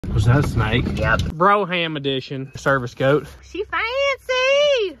Was that a snake? Yep. Brougham edition service goat. She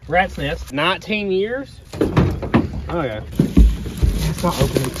fancy. Rat's nest. 19 years. Oh yeah. It's not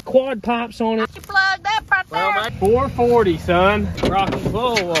opening. Quad pipes on it. You plug that right there. Well, mate, 440, son. Rocky.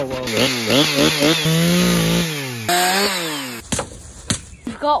 Whoa, whoa, whoa.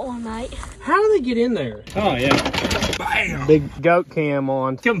 You've got one, mate. How do they get in there? Oh yeah. Bam. Big goat cam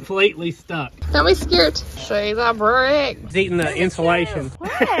on. Completely stuck. Don't be scared. She's a brick. It's eating the insulation.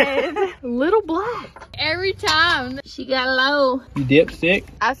 What? Little black. Every time she got low. You dipstick?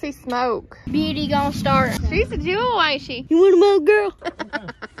 I see smoke. Beauty gonna start. She's a jewel, ain't she? You want a mug, girl?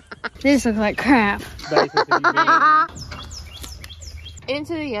 This looks like crap.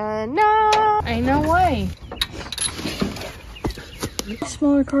 Into the unknown. Ain't no way.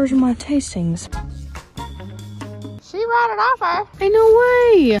 Smaller cars are my tastings. She riding off her. Ain't no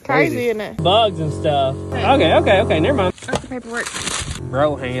way. Crazy, isn't it? Bugs and stuff. Okay, never mind. That's the paperwork.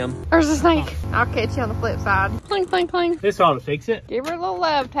 Brougham. There's a snake. I'll catch you on the flip side. Cling, cling, cling. This ought to fix it. Give her a little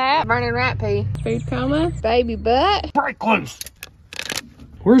love tap. Burning rat pee. Food coma. Baby butt. Break loose.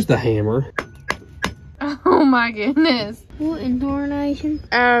 Where's the hammer? Oh my goodness. What in darnation?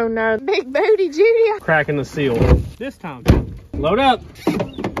 Oh no. Big booty Judy. Cracking the seal. This time. Load up.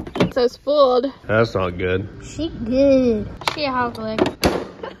 So it's full. That's not good. She good. She a hog leg.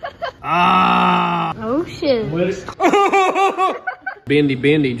 Ah! Oh shit.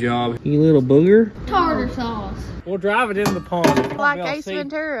 Bendy job. You little booger. Tartar sauce. We'll drive it into the pond. Like Ace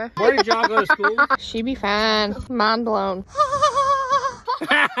Ventura. Where did y'all go to school? She be fine. Mind blown. Go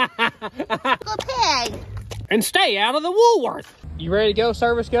tag. And stay out of the Woolworth. You ready to go,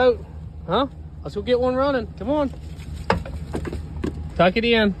 service goat? Huh? Let's go get one running. Come on. Tuck it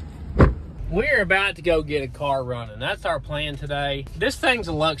in. We're about to go get a car running. That's our plan today. This thing's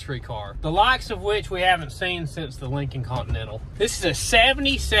a luxury car, the likes of which we haven't seen since the Lincoln Continental. This is a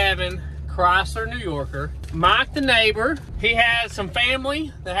 77 Chrysler New Yorker. Mike, the neighbor, he had some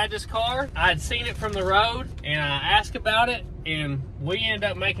family that had this car. I had seen it from the road and I asked about it, and we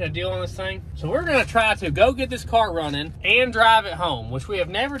ended up making a deal on this thing. So we're gonna try to go get this car running and drive it home, which we have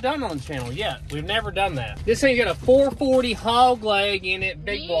never done on the channel yet. We've never done that. This thing's got a 440 hog leg in it,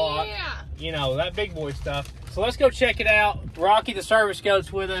 big block. You know, that big boy stuff. So let's go check it out. Rocky, the service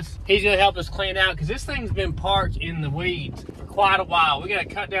goat's with us. He's gonna help us clean out because this thing's been parked in the weeds for quite a while. We gotta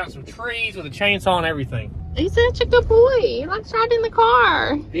cut down some trees with a chainsaw and everything. He's such a good boy. He likes riding the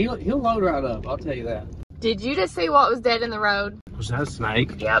car. He'll load right up, I'll tell you that. Did you just see what was dead in the road? Was that a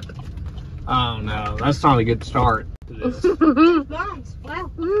snake? Yep. Oh no, that's not a good start to this.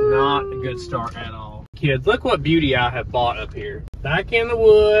 Not a good start at all. Kids, look what beauty I have bought up here. Back in the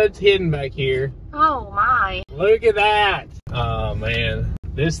woods, hidden back here. Oh my. Look at that. Oh man,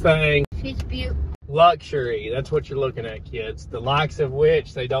 this thing. She's beautiful. Luxury, that's what you're looking at, kids. The likes of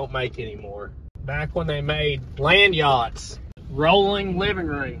which they don't make anymore. Back when they made land yachts, rolling living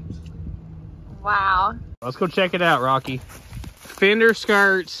rooms. Wow. Let's go check it out, Rocky. Fender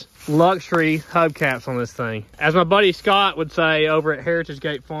skirts, luxury hubcaps on this thing. As my buddy Scott would say over at Heritage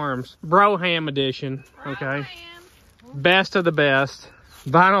Gate Farms, Brougham edition, okay? Best of the best.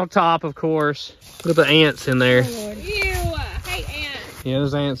 Vinyl top, of course. Look at the ants in there. Ew, hey ants. Yeah,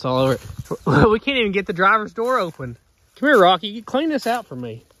 there's ants all over it. We can't even get the driver's door open. Come here, Rocky. You clean this out for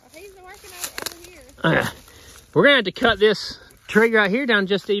me. He's working over here. We're gonna have to cut this tree right here down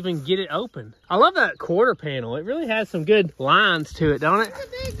just to even get it open. I love that quarter panel. It really has some good lines to it, don't it? That's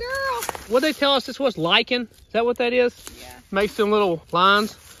a big girl. What'd they tell us this was? Lichen? Is that what that is? Yeah. Makes some little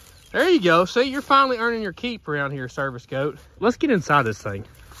lines. There you go. See, you're finally earning your keep around here, service goat. Let's get inside this thing.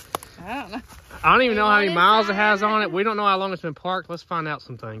 I don't know. I don't even know how many miles it has on it. We don't know how long it's been parked. Let's find out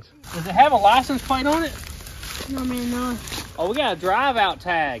some things. Does it have a license plate on it? No, man, no. Oh, we got a drive out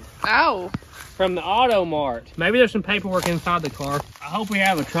tag. Oh. From the Auto Mart. Maybe there's some paperwork inside the car. I hope we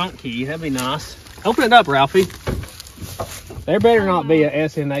have a trunk key. That'd be nice. Open it up, Ralphie. There better not be a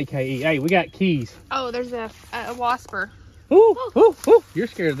S-N-A-K-E. Hey, we got keys. Oh, there's a wasper. Ooh, ooh, ooh. You're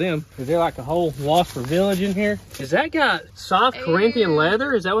scared of them. Is there like a whole wasper village in here? Has that got soft Corinthian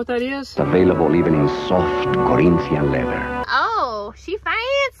leather? Is that what that is? Available even in soft Corinthian leather. Oh, she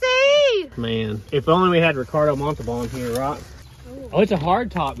fancy. Man, if only we had Ricardo Montalban here, right? Oh, it's a hard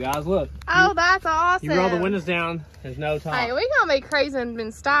top, guys. Look. Oh, that's awesome. You roll the windows down, there's no top. Hey, we gonna be crazy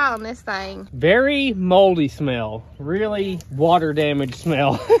and styling this thing. Very moldy smell. Really water damage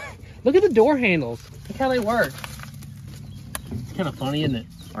smell. Look at the door handles. Look how they work. It's kind of funny, isn't it?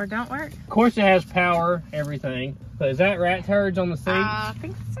 Or don't work. Of course it has power, everything. But is that rat turds on the seat? I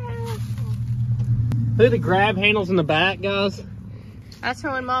think so. Look at the grab handles in the back, guys. That's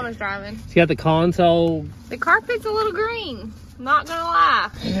for when Mama's driving. It's got the console. The carpet's a little green. Not gonna lie.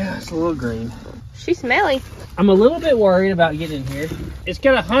 Yeah, It's a little green. She's smelly. I'm a little bit worried about getting in here. It's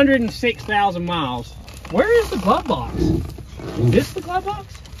got 106,000 miles. Where is the glove box? Is this the glove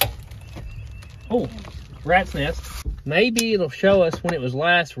box? Oh, rat's nest. Maybe it'll show us when it was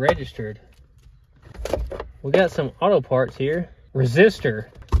last registered. We got some auto parts here. Resistor.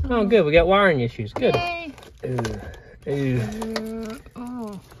 Oh, good. We got wiring issues. Good.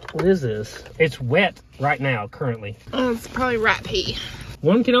 Oh. What is this? It's wet right now, currently. Oh, it's probably rat pee.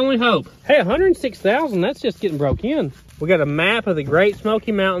 One can only hope. Hey, 106,000, that's just getting broke in. We got a map of the Great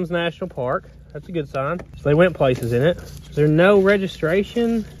Smoky Mountains National Park. That's a good sign. So they went places in it. Is there no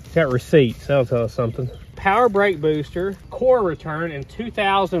registration? Got receipts, that'll tell us something. Power brake booster, core return in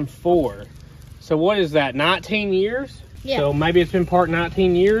 2004. So what is that, 19 years? Yeah. So maybe it's been parked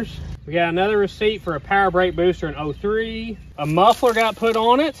 19 years. We got another receipt for a power brake booster in 03. A muffler got put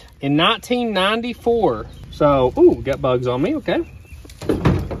on it in 1994. So, ooh, got bugs on me, okay.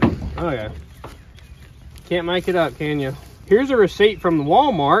 Okay. Can't make it up, can you? Here's a receipt from the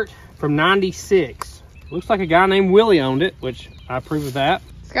Walmart from 96. Looks like a guy named Willie owned it, which I approve of that.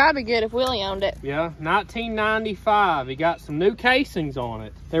 It's gotta be good if Willie owned it. Yeah, 1995. He got some new casings on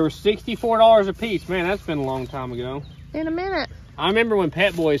it. They were $64 a piece. Man, that's been a long time ago. In a minute. I remember when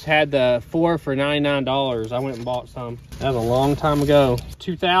Pet Boys had the 4 for $99. I went and bought some. That was a long time ago.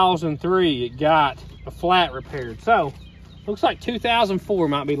 2003, it got a flat repaired. So, looks like 2004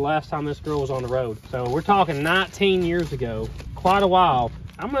 might be the last time this girl was on the road. So, we're talking 19 years ago. Quite a while.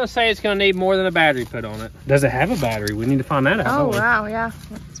 I'm going to say it's going to need more than a battery put on it. Does it have a battery? We need to find that out. Oh, wow, yeah.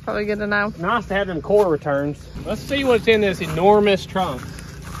 It's probably good to know. Nice to have them core returns. Let's see what's in this enormous trunk.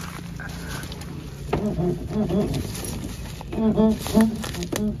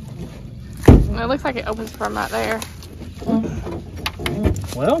 It looks like it opens from right there.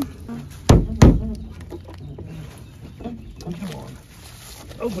 Well, come on.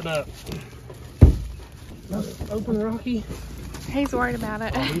 Open up. Open, Rocky. He's worried about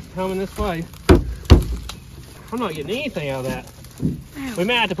it. Oh, he's coming this way. I'm not getting anything out of that. Ow. We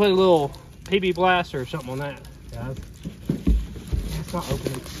might have to put a little PB blaster or something on that, guys. It's not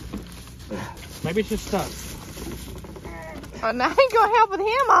opening. Maybe it's just stuck. Oh, now I ain't gonna help with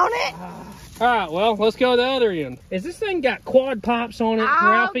him on it. All right, well, let's go to the other end. Is this thing got quad pops on it,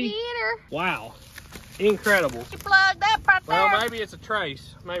 Ralphie? Get her. Wow, incredible. You plugged up right there. Well, maybe it's a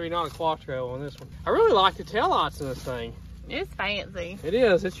trace. Maybe not a Quattro on this one. I really like the taillights in this thing. It's fancy. It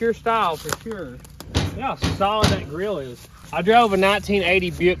is. It's your style for sure. Yeah, how solid that grill is. I drove a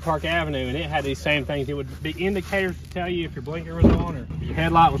 1980 Buick Park Avenue, and it had these same things. It would be indicators to tell you if your blinker was on or if your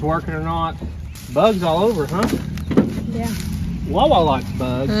headlight was working or not. Bugs all over, huh? Yeah. Wawa likes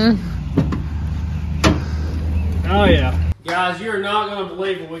bugs. Oh, yeah. Guys, you're not going to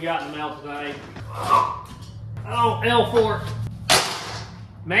believe what we got in the mail today. Oh, L4.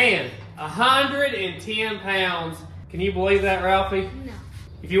 Man, 110 pounds. Can you believe that, Ralphie? No.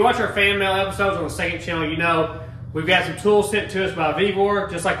 If you watch our fan mail episodes on the second channel, you know we've got some tools sent to us by Vivor,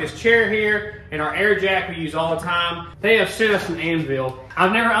 just like this chair here and our air jack we use all the time. They have sent us an anvil.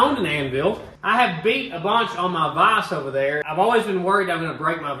 I've never owned an anvil. I have beat a bunch on my vise over there. I've always been worried I'm going to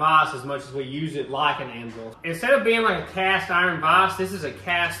break my vise as much as we use it like an anvil. Instead of being like a cast iron vise, this is a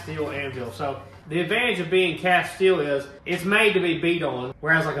cast steel anvil. So the advantage of being cast steel is it's made to be beat on,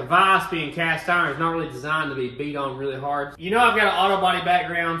 whereas like a vise being cast iron is not really designed to be beat on really hard. You know I've got an auto body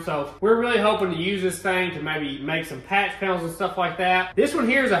background, so we're really hoping to use this thing to maybe make some patch panels and stuff like that. This one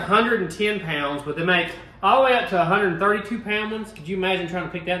here is 110 pounds, but they make all the way up to 132 pound ones. Could you imagine trying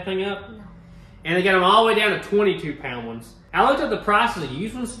to pick that thing up? No. And they got them all the way down to 22 pound ones. I looked up the prices of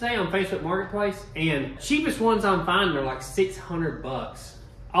used ones today on Facebook Marketplace, and cheapest ones I'm finding are like 600 bucks.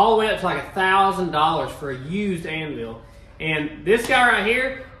 All the way up to like $1,000 for a used anvil. And this guy right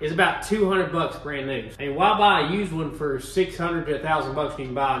here is about 200 bucks brand new. And why buy a used one for 600 to 1,000 bucks when you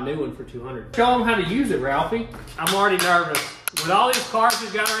can buy a new one for 200? Show them how to use it, Ralphie. I'm already nervous. With all these cars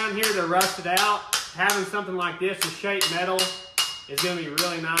we've got around here that are rusted out, having something like this with shaped metal is gonna be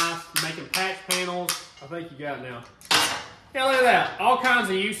really nice. Making patch panels, I think you got it now. Yeah, look at that. All kinds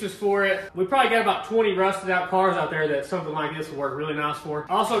of uses for it. We probably got about 20 rusted out cars out there that something like this will work really nice for.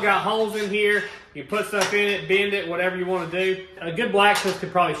 Also got holes in here. You can put stuff in it, bend it, whatever you want to do. A good blacksmith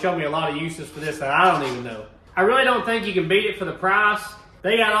could probably show me a lot of uses for this that I don't even know. I really don't think you can beat it for the price.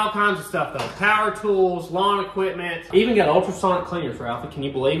 They got all kinds of stuff though. Power tools, lawn equipment. Even got ultrasonic cleaners, Ralphie. Can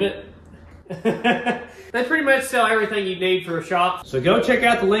you believe it? They pretty much sell everything you need for a shop. So go check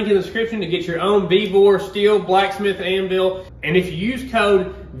out the link in the description to get your own Vivor steel blacksmith anvil. And if you use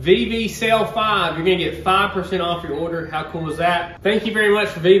code VVSALE5, you're gonna get 5% off your order. How cool is that? Thank you very much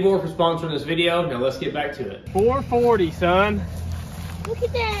for Vivor for sponsoring this video. Now let's get back to it. 440, son. Look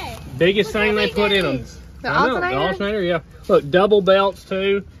at that. Biggest thing they put in them. The I know, alternator? the alternator, yeah. Look, double belts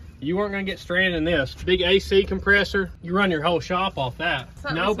too. You weren't gonna get stranded in this. Big AC compressor. You run your whole shop off that.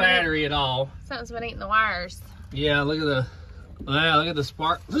 No battery at all. Something's been eating the wires. Yeah, look at the, wow, look at the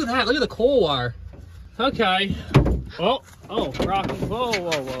spark. Look at that, look at the coil wire. Okay. Oh, Rocky, whoa.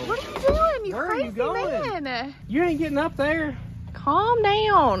 What are you doing, you Where are crazy you going? man? You ain't getting up there. Calm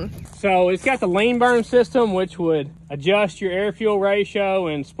down. So it's got the lean burn system, which would adjust your air fuel ratio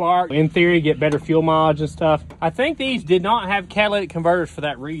and spark. In theory, get better fuel mileage and stuff. I think these did not have catalytic converters for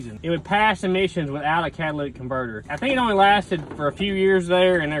that reason. It would pass emissions without a catalytic converter. I think it only lasted for a few years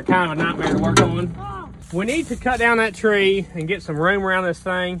there, and they're kind of a nightmare to work on. We need to cut down that tree and get some room around this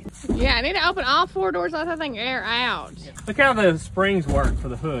thing. Yeah, I need to open all 4 doors, let that thing air out. Look how the springs work for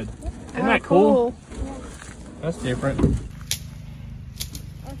the hood. Isn't that cool? That's different.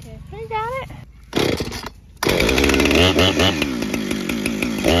 Okay, you got it.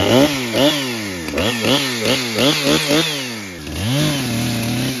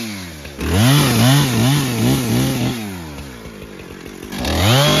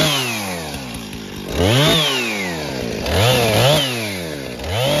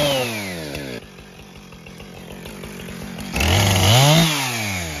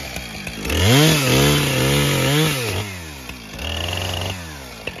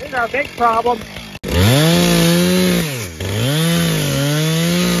 Here's our big problem.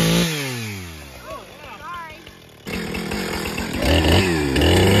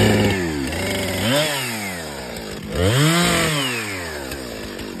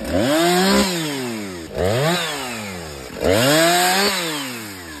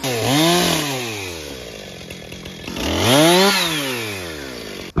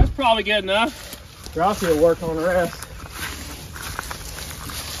 That's probably good enough. Rossi will work on the rest.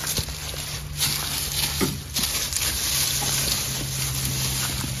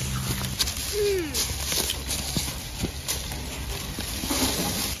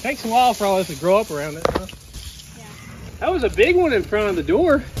 Takes a while for all this to grow up around it, huh? Yeah. That was a big one in front of the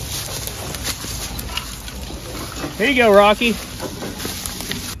door. Here you go, Rocky.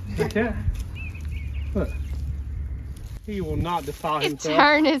 Look at that. Look. He will not defile He himself.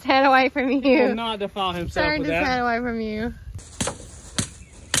 turned his head away from He will you. not defile himself Turned with his that. head away from you.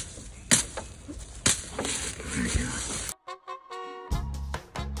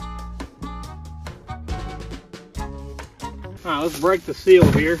 All right, let's break the seal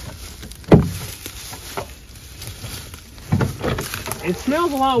here. It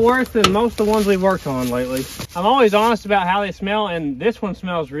smells a lot worse than most of the ones we've worked on lately. I'm always honest about how they smell, and this one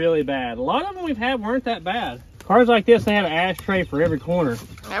smells really bad. A lot of them we've had weren't that bad. Cars like this, they have an ashtray for every corner.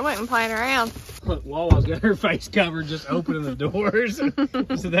 I wasn't playing around. Look, Wawa's got her face covered just opening the doors.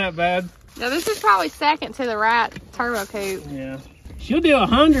 Is it that bad? Now this is probably second to the right turbo coupe. Yeah. She'll do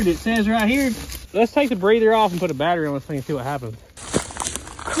 100, it says right here. Let's take the breather off and put a battery on this thing and see what happens.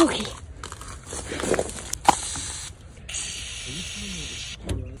 Cookie.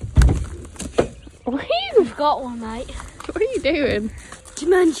 You've got one, mate. What are you doing?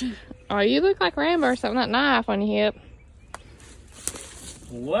 Jumanji. Oh, you look like Rambo or something, that knife on your hip.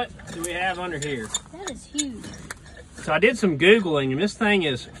 What do we have under here? That is huge. So I did some Googling, and this thing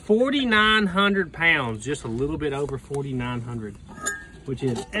is 4,900 pounds, just a little bit over 4,900, which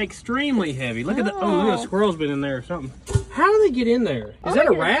is extremely heavy. Look at the, look at the squirrel's been in there or something. How do they get in there? Is that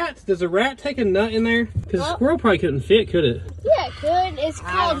a rat? Does a rat take a nut in there? Because a squirrel probably couldn't fit, could it? Yeah, it could. It's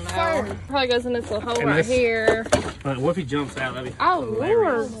called fur. Probably goes in this little hole And right this- here. What if he jumps out? That'd be Oh,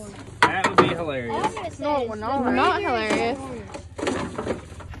 hilarious. Lord. That would be hilarious. No, not hilarious.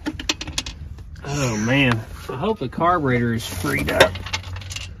 Oh, man. I hope the carburetor is freed up.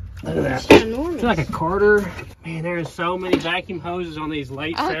 Look at that. It's enormous. It's like a Carter. Man, there's so many vacuum hoses on these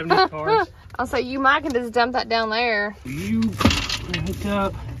late 70s cars. I'll say you might can just dump that down there. You are hooked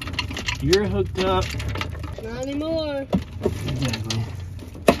up. You're hooked up. Not anymore. Exactly.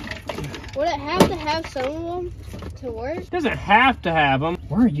 Would it have to have some of them to work? Doesn't have to have them.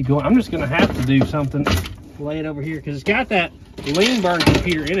 Where are you going? I'm just going to have to do something. Lay it over here because it's got that lean burn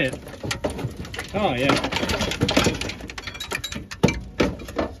computer in it. Oh, yeah.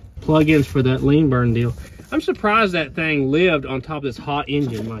 Plug-ins for that lean burn deal. I'm surprised that thing lived on top of this hot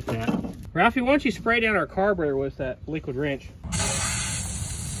engine like that. Ralphie, why don't you spray down our carburetor with that liquid wrench?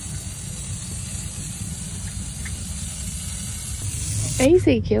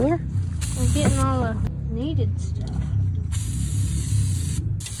 Easy, killer. I'm getting all the needed stuff.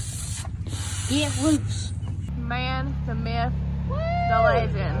 Get loose. Man, the myth, the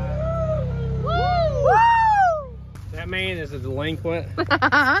legend. That man is a delinquent.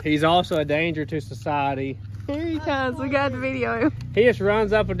 He's also a danger to society. Here he comes. We got the video. He just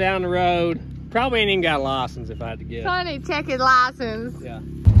runs up and down the road. Probably ain't even got a license if I had to guess. Sonny, check his license. Yeah.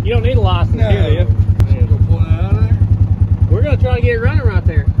 You don't need a license here, do you? We're gonna try to get it running right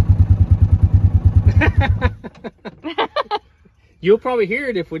there. You'll probably hear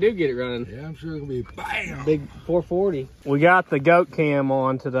it if we do get it running. Yeah, I'm sure it'll be bam. Big 440. We got the goat cam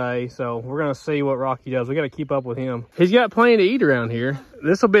on today, so we're gonna see what Rocky does. We gotta keep up with him. He's got plenty to eat around here.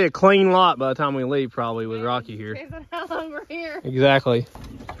 This will be a clean lot by the time we leave, probably, with Rocky here. Based on how long we're here. Exactly.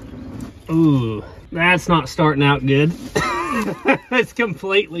 Ooh, that's not starting out good. It's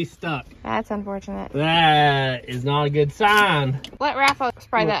completely stuck. That's unfortunate. That is not a good sign. Let Rafa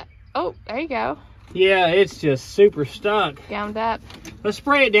spray that. Oh, there you go. Yeah, it's just super stuck. Gummed up. Let's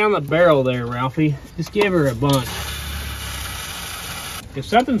spray it down the barrel there, Ralphie. Just give her a bunch. If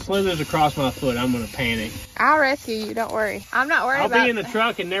something slithers across my foot, I'm gonna panic. I'll rescue you, don't worry. I'm not worried about I'll be in the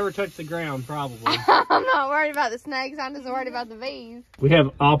truck and never touch the ground, probably. I'm not worried about the snakes, I'm just worried about the bees. We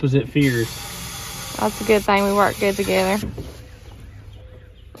have opposite fears. That's a good thing, we work good together.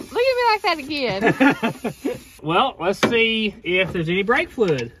 Look at me like that again. Well, let's see if there's any brake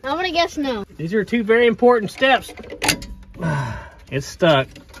fluid. I'm gonna guess no. These are two very important steps. It's stuck.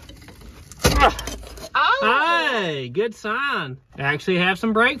 Oh! Hey, good sign. I actually have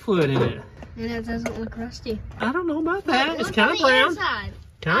some brake fluid in it. And it doesn't look rusty. I don't know about that. It's Look kind on of the brown. inside.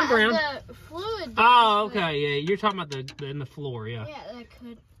 Kind of brown. The fluid. Oh, okay. Yeah, you're talking about the in the floor. Yeah. Yeah, that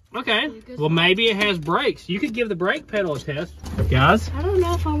could. Okay. Well, maybe it has brakes. You could give the brake pedal a test, guys. I don't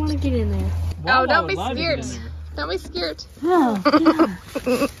know if I want to get in there. Oh, don't be Volvo would love to get scared. in there. Don't be scared.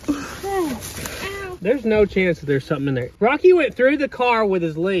 Oh, There's no chance that there's something in there. Rocky went through the car with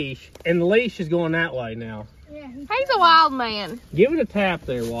his leash, and the leash is going that way now. yeah. He's a wild man. Give it a tap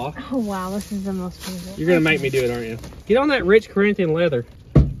there, Walk. Oh wow, this is the most painful. You're gonna make me do it, aren't you? Get on that rich Corinthian leather.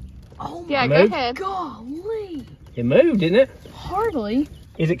 Oh Yeah, Move. go ahead. golly. It moved, didn't it? Hardly.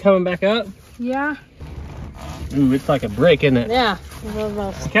 Is it coming back up? Yeah. Ooh, it's like a brick, isn't it? Yeah.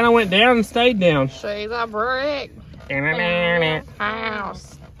 It kind of went down and stayed down. She's a brick.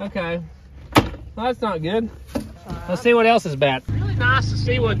 House. Okay. Well, that's not good. Let's see what else is bad. Really nice to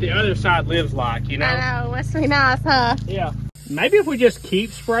see what the other side lives like, you know? I know, must be nice, huh? Yeah. Maybe if we just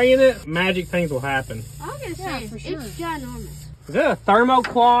keep spraying it, magic things will happen. I was gonna say, for sure. it's ginormous. Is that a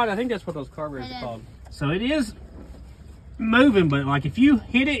thermoquad? I think that's what those carburetors are called. So it is moving, but like if you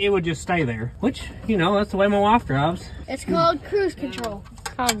hit it, it would just stay there. Which, you know, that's the way my wife drives. It's called cruise control.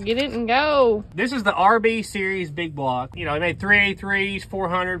 Oh, get it and go. This is the RB series big block. You know, they made 383s,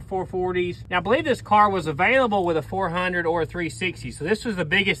 400, 440s. Now, I believe this car was available with a 400 or a 360. So this was the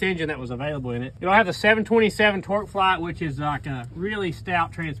biggest engine that was available in it. It'll have the 727 torque flight, which is like a really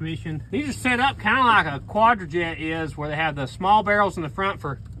stout transmission. These are set up kind of like a quadrijet is, where they have the small barrels in the front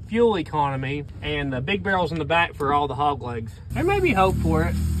for fuel economy and the big barrels in the back for all the hog legs. There may be hope for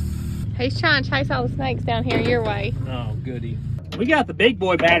it. He's trying to chase all the snakes down here your way. Oh, goody. We got the big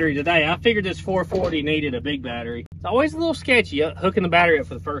boy battery today. I figured this 440 needed a big battery. It's always a little sketchy hooking the battery up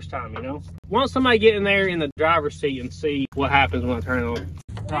for the first time, you know? Want somebody get in there in the driver's seat and see what happens when I turn it on.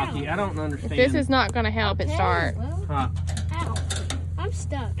 Rocky, I don't understand. This is not going to help it start. Well, Huh. ow. I'm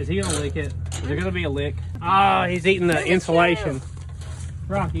stuck. Is he gonna lick it? Is there gonna be a lick? Ah, he's eating the insulation.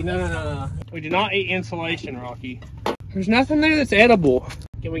 Rocky, no. We do not eat insulation, Rocky. There's nothing there that's edible.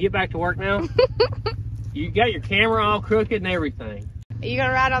 Can we get back to work now? You got your camera all crooked and everything. Are you going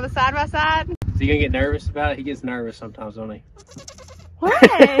to ride on the side by side? Is he gonna get nervous about it? He gets nervous sometimes, don't he?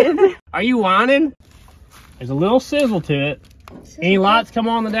 What? Are you whining? There's a little sizzle to it. Any lights come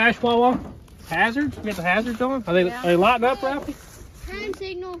on the dash, Wawa? Hazards? You got the hazards on? Are they lighting up, Ralphie? Time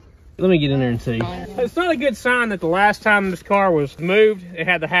signal. Let me get in there and see. It's not a good sign that the last time this car was moved, it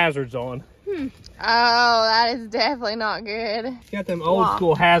had the hazards on. Oh, that is definitely not good. It's got them old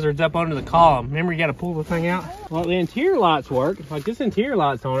school hazards up under the column. Remember, you got to pull the thing out? Well, the interior lights work. Like this interior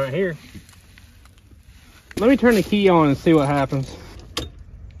light's on right here. Let me turn the key on and see what happens.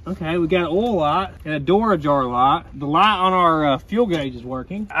 Okay, we got an oil light and a door ajar light. The light on our fuel gauge is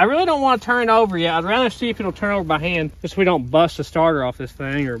working. I really don't want to turn it over yet. I'd rather see if it'll turn over by hand, just so we don't bust the starter off this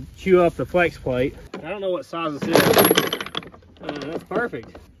thing or chew up the flex plate. I don't know what size this is. That's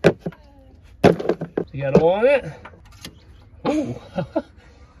perfect. You got oil in it? Ooh.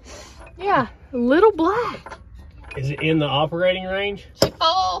 Yeah, a little black. Is it in the operating range? She's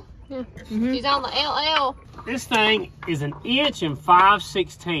full. Yeah. She's on the LL. This thing is 1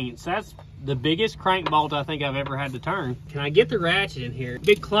 5/16 inches. That's the biggest crank bolt I think I've ever had to turn. Can I get the ratchet in here?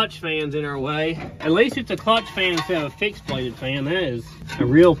 Big clutch fan's in our way. At least it's a clutch fan instead of a fixed bladed fan. That is a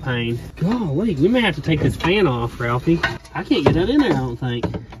real pain. Golly, we may have to take this fan off, Ralphie. I can't get that in there, I don't think.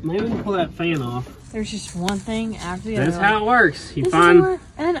 Maybe we can pull that fan off. There's just one thing after the other. That's how it works. You This find. doesn't work.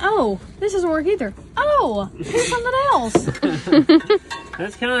 And then, oh, this doesn't work either. Oh, here's something else.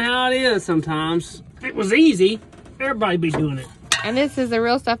 That's kind of how it is sometimes. If it was easy, everybody be doing it. And this is the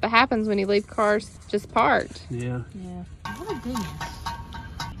real stuff that happens when you leave cars just parked. Yeah. Yeah. What a goodness.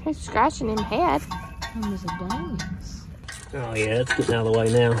 He's scratching him head. Oh yeah, it's getting out of the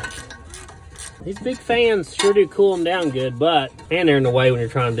way now. These big fans sure do cool them down good, but and they're in the way when you're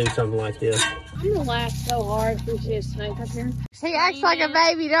trying to do something like this. I'm gonna laugh so hard if we see his snake up here. He acts like a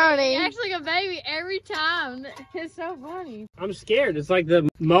baby, don't he? He acts like a baby every time. It's so funny. I'm scared. It's like the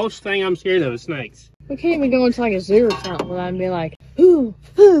most thing I'm scared of is snakes. We can't even go into like a zoo or something without being like, ooh,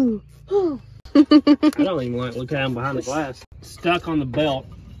 ooh, ooh. I don't even like looking at them behind the glass. Stuck on the belt.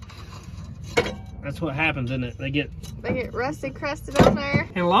 That's what happens, isn't it? They get rusty crusted on there.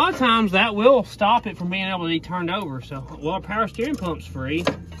 and a lot of times that will stop it from being able to be turned over. So, well, our power steering pump's free.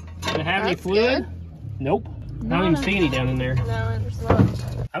 Does it have any That's fluid? good. Nope. I don't even see any down in there. No, it's not.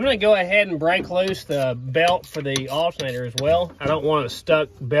 I'm gonna go ahead and break loose the belt for the alternator as well. I don't want a stuck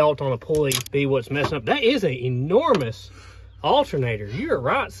belt on a pulley be what's messing up. That is an enormous alternator. You're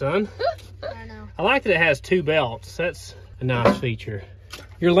right, son. I know. I like that it has two belts. That's a nice feature.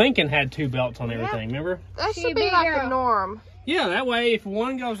 Your Lincoln had two belts on everything, remember? That She should be be like girl. the norm. Yeah, that way if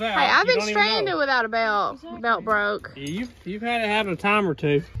one goes out, Hey, I've you been don't even stranded know. without a belt. Belt broke. You've had it happen a time or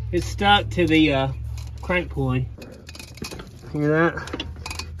two. It's stuck to the crank pulley. Hear that?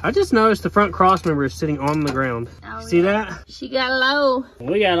 I just noticed the front cross member is sitting on the ground. Oh, See that? She got low.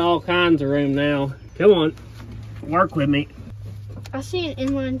 We got all kinds of room now. Come on, work with me. I see an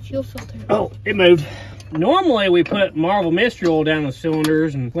inline fuel filter. Oh, it moved. Normally we put Marvel Mystery Oil down the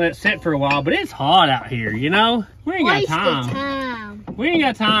cylinders and let it sit for a while, but it's hot out here, you know? We ain't got Waste of time. time. We ain't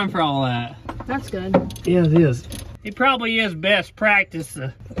got time for all that. That's good. Yeah, it is. It probably is best practice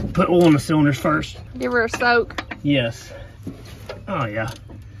to put oil in the cylinders first. Give her a soak. Yes. Oh, yeah.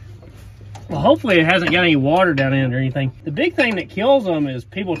 Well, hopefully it hasn't got any water down in it or anything. The big thing that kills them is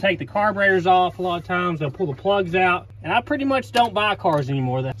people take the carburetors off a lot of times. They'll pull the plugs out. And I pretty much don't buy cars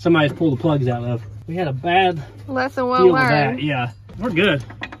anymore that somebody's pulled the plugs out of. We had a bad Lesson deal well with that. learned. Yeah, we're good.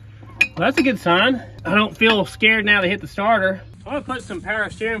 Well, that's a good sign. I don't feel scared now to hit the starter. I'm gonna put some power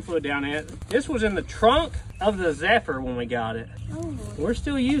steering fluid down it. This was in the trunk of the Zephyr when we got it. Oh. We're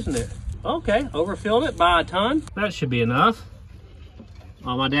still using it. Okay, overfilled it by a ton. That should be enough.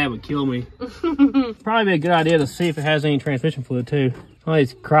 Oh, my dad would kill me. Probably be a good idea to see if it has any transmission fluid too. All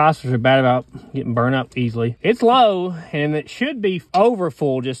these Chryslers are bad about getting burned up easily. It's low, and it should be over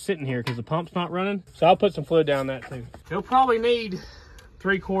full just sitting here because the pump's not running. So I'll put some fluid down that too. They'll probably need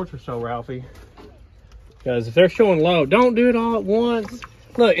 3 quarts or so, Ralphie. Because if they're showing low, don't do it all at once.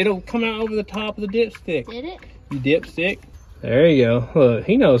 Look, it'll come out over the top of the dipstick. Did it? You dipstick. There you go. Look,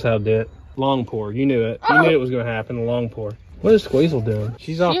 he knows how to do it. Long pour, you knew it. You knew it was gonna happen, the long pour. What is Squeezle doing?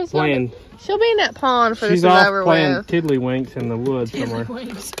 She's off playing. She'll be in that pond for this She's is off over playing with. tiddlywinks in the woods somewhere.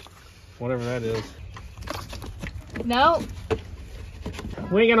 Whatever that is. No.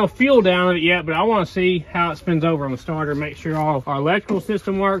 We ain't got no fuel down it yet, but I want to see how it spins over on the starter. Make sure all our electrical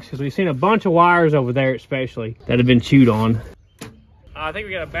system works, because we've seen a bunch of wires over there especially that have been chewed on. I think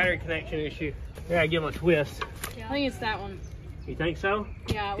we got a battery connection issue. We gotta give them a twist. I think it's that one. You think so?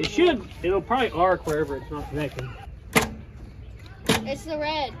 Yeah. It should. It'll probably arc wherever it's not connected. It's the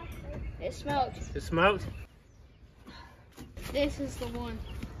red. It smoked. It smoked. This is the one.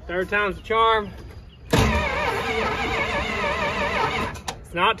 Third time's the charm.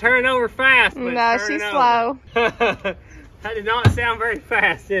 It's not turning over fast, but No, it's she's turning slow. over. That did not sound very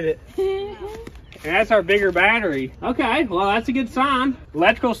fast, did it? And that's our bigger battery. Okay, well, that's a good sign.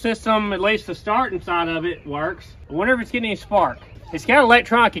 Electrical system, at least the starting side of it, works. I wonder if it's getting any spark. It's got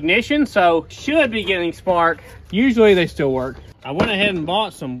electronic ignition, so should be getting spark. Usually they still work. I went ahead and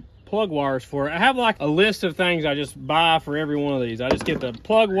bought some plug wires for it. I have like a list of things I just buy for every one of these. I just get the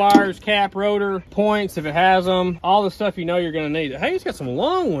plug wires, cap, rotor, points if it has them, all the stuff you know you're gonna need. Hey, it's got some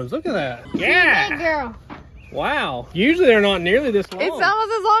long ones. Look at that. Big Yeah. girl. Wow. Usually they're not nearly this long. It's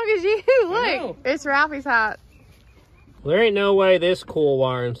almost as long as you. know. Look, it's Ralphie's height. Well, there ain't no way this coil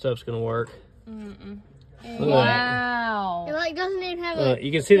wire and stuff's gonna work. Look at that. Wow. It like doesn't even have a.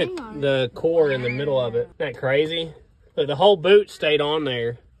 You can see thing on it. the core in the middle of it. Isn't that crazy? Look, the whole boot stayed on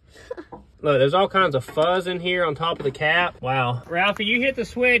there. Look, there's all kinds of fuzz in here on top of the cap. Wow. Ralphie, you hit the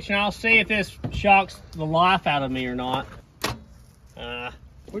switch and I'll see if this shocks the life out of me or not.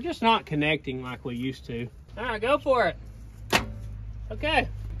 We're just not connecting like we used to. All right, go for it. Okay.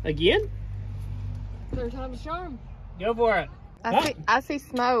 Again? Third time's charm. Go for it. I see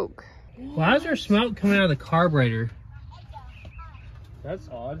smoke. Why is there smoke coming out of the carburetor? That's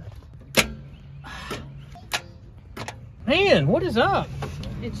odd. Man, what is up?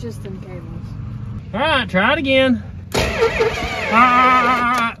 It's just them cables. All right, try it again.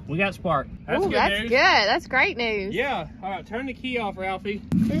 We got spark. That's good That's news. good. That's great news. Yeah. All right, turn the key off, Ralphie.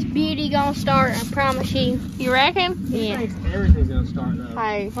 This beauty gonna start, I promise you. You reckon? Yeah. Everything's gonna start though.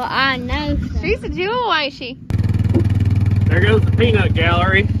 Hey, Well, I know. So. she's a jewel, ain't she? There goes the peanut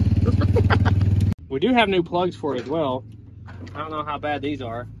gallery. We do have new plugs for it as well. I don't know how bad these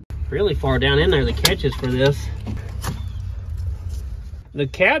are. Really far down in there, the catches for this. The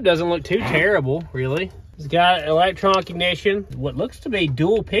cab doesn't look too terrible, really. It's got electronic ignition, what looks to be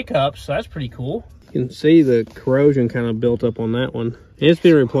dual pickups, so that's pretty cool. You can see the corrosion kind of built up on that one. It's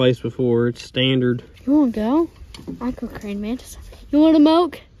been replaced before, it's standard. You wanna go? I go Crane Mantis. You want a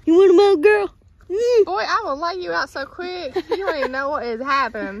milk? You want a milk, girl? Boy, I will lay you out so quick. You don't even know what is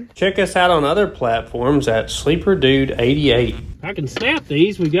happening. Check us out on other platforms at SleeperDude88. I can snap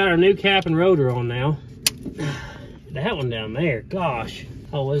these. We got our new cap and rotor on now. That one down there, gosh.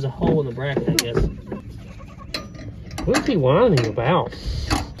 Oh, there's a hole in the bracket, I guess. What's he whining about?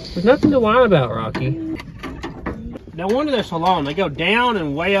 There's nothing to whine about, Rocky. No wonder they're so long. They go down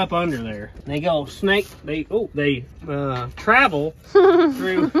and way up under there. They go snake, they travel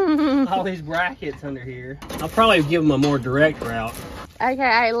through all these brackets under here. I'll probably give them a more direct route.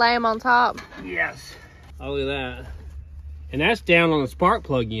 AKA lay them on top. Yes. Oh, look at that. And that's down on the spark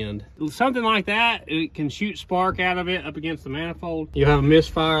plug end. Something like that, it can shoot spark out of it up against the manifold. You'll have a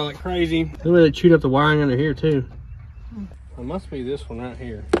misfire like crazy. Look at they chewed up the wiring under here too. It must be this one right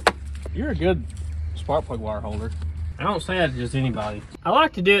here. You're a good spark plug wire holder. I don't say that to just anybody. I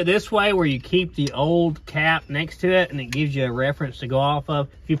like to do it this way where you keep the old cap next to it and it gives you a reference to go off of.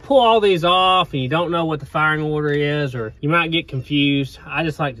 If you pull all these off and you don't know what the firing order is, or you might get confused, I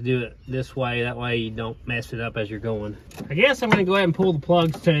just like to do it this way. That way you don't mess it up as you're going. I guess I'm gonna go ahead and pull the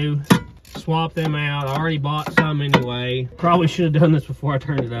plugs too. Swap them out. I already bought some anyway. Probably should have done this before I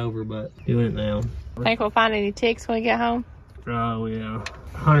turned it over, but doing it now. Think we'll find any ticks when we get home? Oh yeah,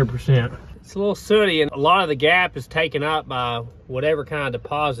 100%. It's a little sooty and a lot of the gap is taken up by whatever kind of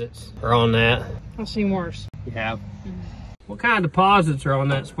deposits are on that. I've seen worse. You have? What kind of deposits are on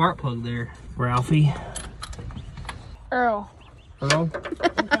that spark plug there, Ralphie? Earl. Earl?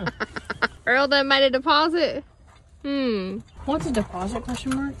 Okay. Earl done made a deposit? What's a deposit,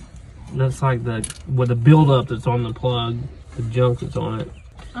 question mark? That's like the buildup that's on the plug, the junk that's on it.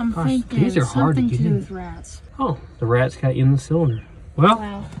 I'm Gosh, thinking these are hard to something get to do in. with rats. Oh, the rats got you in the cylinder. Well,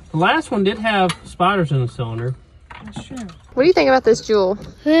 Wow. the last one did have spiders in the cylinder. That's true. What do you think about this jewel?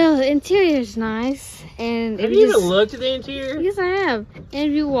 Well, the interior's nice, and Have if you even looked at the interior? Yes, I have. And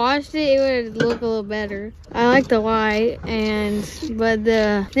if you washed it, it would look a little better. I like the white, but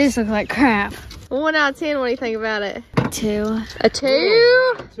this looks like crap. 1 out of 10, what do you think about it? 2. A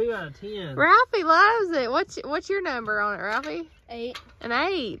 2? 2 out of 10. Ralphie loves it. What's your number on it, Ralphie? 8. An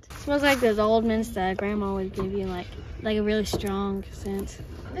 8. Smells like those old mints that Grandma would give you, like a really strong scent.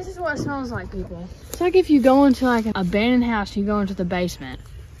 This is what it smells like, people. It's like if you go into like an abandoned house, you go into the basement.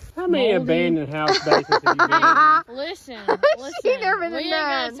 How many Moldy. abandoned house basements have you been in? Listen, She never been we in ain't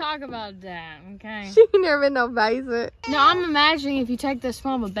gotta none. talk about that, okay? She never been no basement. No, I'm imagining if you take the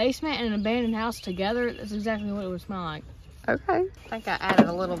smell of a basement and an abandoned house together, that's exactly what it would smell like. Okay. I think I added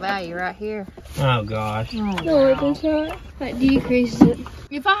a little value right here. Oh gosh. Oh, No, wow. it's not. Like, decrease it.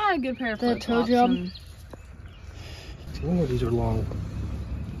 If I had a good pair of The flip toe flops, job? and Oh, these are long.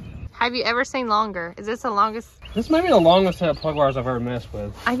 Have you ever seen longer? Is this the longest? This may be the longest set of plug wires I've ever messed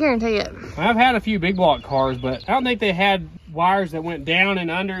with. I guarantee it. I've had a few big block cars, but I don't think they had wires that went down and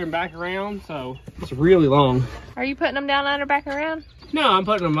under and back around, so it's really long. Are you putting them down under back around? No, I'm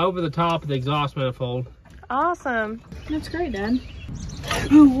putting them over the top of the exhaust manifold. Awesome. that's great, Dad.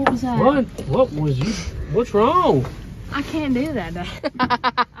 Oh, what was that? What? What was you? What's wrong? I can't do that, Dad.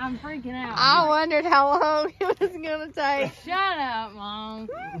 I'm freaking out. I wondered how long it was gonna take. Shut up, Mom.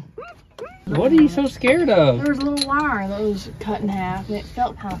 What are you so scared of? There was a little wire that was cut in half, and it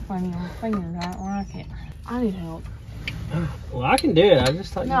felt kind of funny on my fingers. I don't like it. I need help. Well, I can do it. I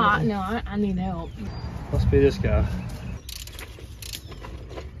just thought No, I need help. Must be this guy.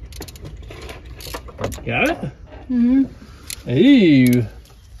 Got it? Mm-hmm. Ooh.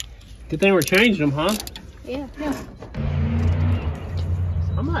 Good thing we're changing them, huh? Yeah.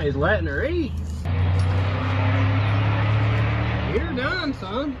 Somebody's letting her eat. You're done,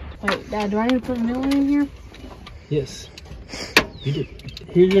 son. Wait, Dad, do I need to put a new one in here? Yes. You did.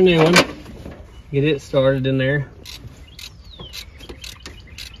 Here's your new one. Get it started in there.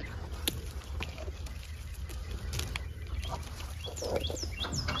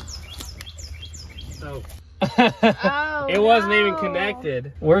 Oh. Oh, It wasn't even no.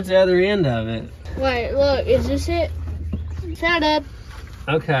 connected. Where's the other end of it? Wait, look, is this it? Shut up.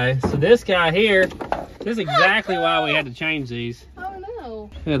 Okay, so this guy here, this is exactly why we had to change these. Oh no.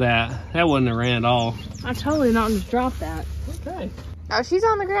 Look at that. That wasn't a ran at all. I totally not just dropped that. Okay. Oh, she's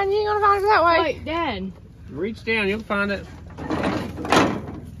on the ground. You ain't gonna find her that way. Wait, Dad. Reach down, you'll find it.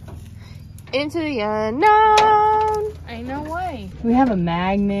 Into the unknown. Ain't no way. Do we have a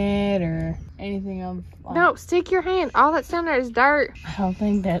magnet or anything of? No, stick your hand. All that's down there is dirt. I don't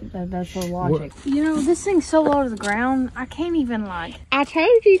think that's the logic. You know, this thing's so low to the ground, I can't even like. I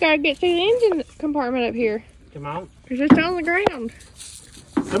told you gotta get through the engine compartment up here. Come on. It's just on the ground.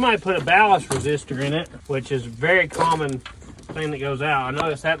 Somebody put a ballast resistor in it, which is a very common thing that goes out. I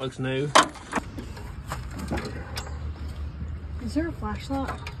noticed that looks new. Is there a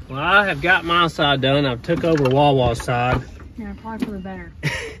flashlight? Well, I have got my side done. I've took over Wawa's side. Yeah, probably for the better.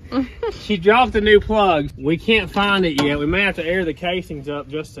 She dropped the new plug. We can't find it yet. We may have to air the casings up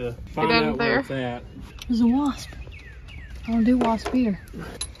just to find out where it's at. There's a wasp. I want to do wasp here.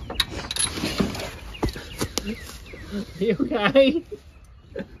 You okay?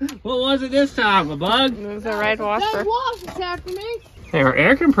 What was it this time? A bug? It was a red wasp. That wasp attacked me. Hey, our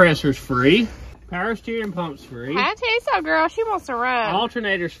air compressor's free. Power steering pump's free. I tell you so, girl. She wants to run.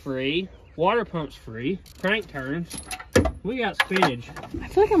 Alternator's free. Water pump's free. Crank turns. We got spinach. I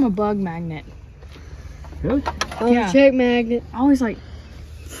feel like I'm a bug magnet. Really? Oh, Yeah. check magnet. I always like.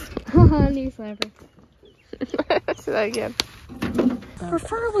 Knee slapper. Say that again.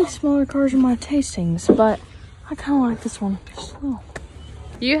 Preferably smaller cars in my tastings, but I kind of like this one. Just little.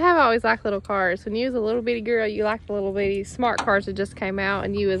 You have always liked little cars. When you was a little bitty girl, you liked the little bitty smart cars that just came out,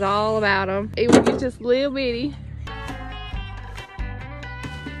 and you was all about them. It was just little bitty.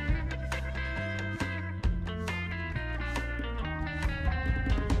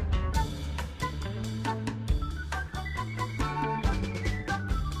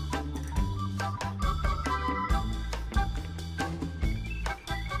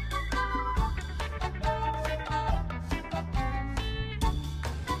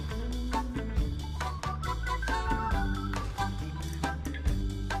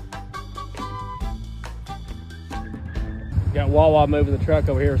 Got Wawa moving the truck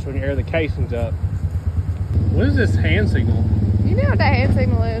over here so we can air the casings up. What is this hand signal? You know what that hand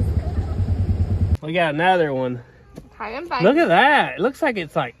signal is. We got another one. Hi, them things. Look at that. It looks like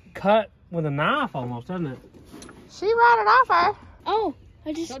it's like cut with a knife almost, doesn't it? She rotted off her. Oh,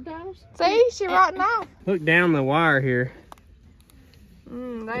 I just. See, she rotting off. Look down the wire here.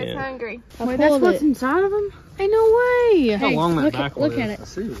 They's Yeah. hungry. Wait, that's what's inside of them? Ain't no way. How long that look back look is. at it. I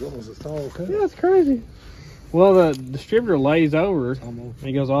see it's almost a tall cut. Yeah, that's crazy. Well, the distributor lays over.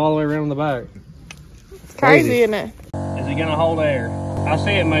 It goes all the way around the back. It's crazy, isn't it? Is it gonna hold air? I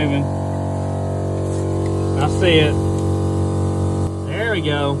see it moving. I see it. There we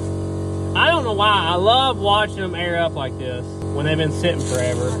go. I don't know why. I love watching them air up like this when they've been sitting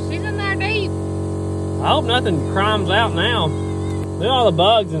forever. She's in there deep. I hope nothing crimes out now. Look at all the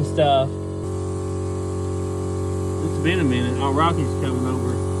bugs and stuff. It's been a minute. Oh, Rocky's coming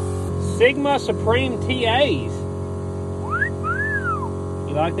over. Sigma Supreme TAs.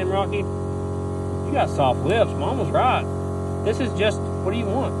 You like them, Rocky? You got soft lips. Mom was right. This is just, what do you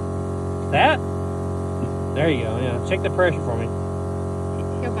want? That? There you go, yeah. Check the pressure for me.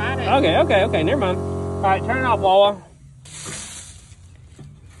 He'll bite it. Okay, never mind. All right, turn it off, Wawa.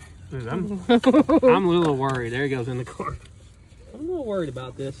 Dude, I'm a little worried. There he goes in the car. I'm a little worried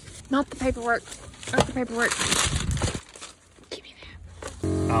about this. Not the paperwork. Not the paperwork. Give me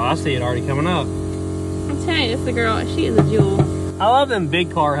that. Oh, I see it already coming up. I'm telling you, it's the girl. She is a jewel. I love them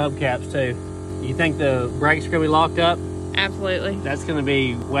big car hubcaps too. You think the brakes are gonna be locked up? Absolutely. That's gonna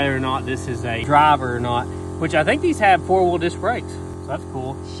be whether or not this is a driver or not, which I think these have 4-wheel disc brakes. So that's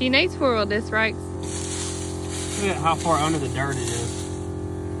cool. She needs 4-wheel disc brakes. Look at how far under the dirt it is.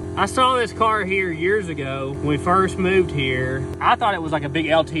 I saw this car here years ago when we first moved here. I thought it was like a big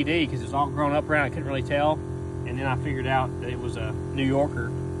LTD because it's all grown up around. I couldn't really tell. And then I figured out that it was a New Yorker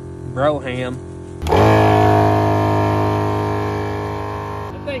Brougham.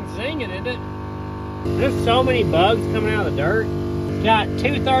 That thing's zinging, isn't it? There's so many bugs coming out of the dirt. It's got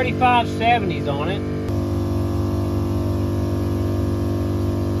 235/70s on it.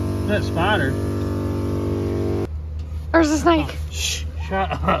 That spider. There's a snake. Shh,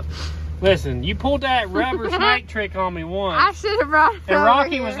 shut up. Listen, you pulled that rubber snake trick on me once. I should have brought it And over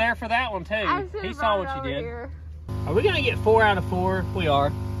Rocky here. was there for that one too. I should He have saw brought what it you over did. here. Are we gonna get 4 out of 4? We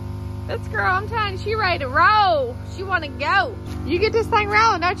are. This girl, I'm telling you, she ready to roll. She want to go. You get this thing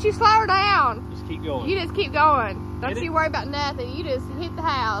rolling, don't you slow her down. Just keep going. You just keep going. Don't Hit you it. worry about nothing. You just hit the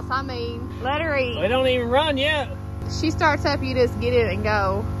house. I mean, let her eat. We don't even run yet. She starts up, you just get in and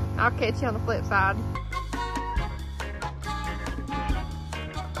go. I'll catch you on the flip side.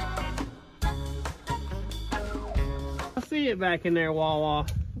 I see it back in there, Wawa.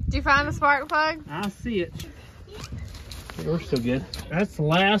 Did you find the spark plug? I see it. We're still good. That's the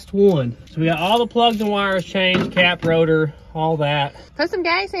last one. So we got all the plugs and wires changed, cap, rotor, all that. Put some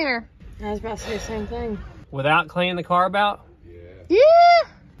gas in her. I was about to say the same thing. Without cleaning the carb out? Yeah.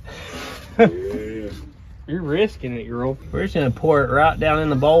 You're risking it, girl. We're just gonna pour it right down in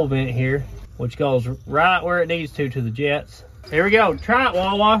the bowl vent here, which goes right where it needs to the jets. Here we go. Try it,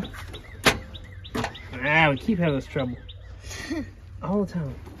 Wawa. Ah, we keep having this trouble. All the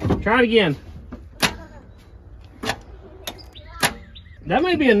time. Try it again. That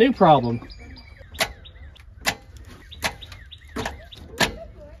may be a new problem.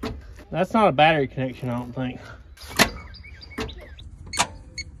 That's not a battery connection, I don't think.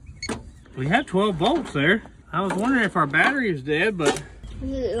 We have 12 volts there. I was wondering if our battery is dead, but... Is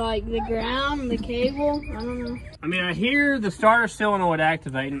it like the ground, the cable? I don't know. I mean, I hear the starter solenoid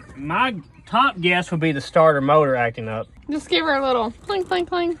activating. My top guess would be the starter motor acting up. Just give her a little clink, clink,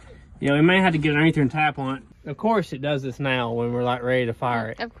 clink. Yeah, we may have to get underneath her and tap on it. Of course it does this now when we're like ready to fire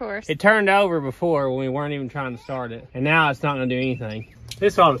it. Of course. It turned over before when we weren't even trying to start it. And now it's not gonna do anything.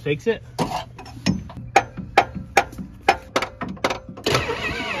 This ought to fix it. There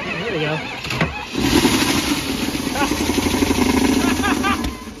we go.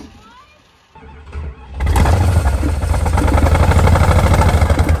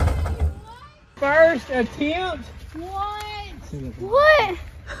 First attempt. What?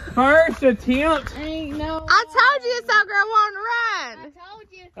 First attempt. Ain't no. I told you this old girl wanted to I run. told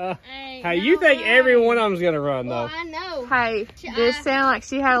you. Hey, Ain't you no think way. every one of them's gonna run Well, though? I know. Hey, this sounded like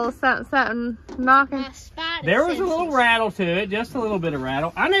she had a little something knocking. My spider There was a senses. little rattle to it, just a little bit of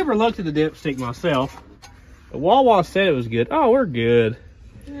rattle. I never looked at the dipstick myself. But Wawa said it was good. Oh, we're good.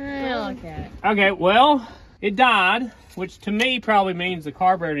 Yeah, look at it. Okay, well, it died, which to me probably means the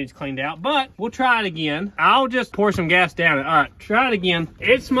carburetor needs cleaned out, but we'll try it again. I'll just pour some gas down it. All right, try it again.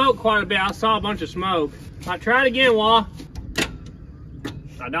 It smoked quite a bit. I saw a bunch of smoke. All right, try it again, Wawa.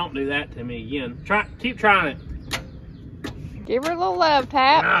 Now, don't do that to me again. Keep trying it. Give her a little love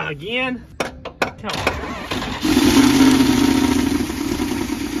tap. Again. Come on.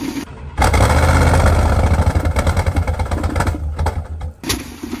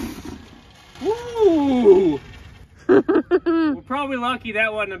 Woo! We're probably lucky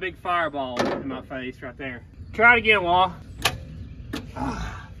that wasn't a big fireball in my face right there. Try it again, Wall.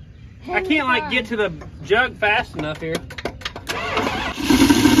 I can't like get to the jug fast enough here.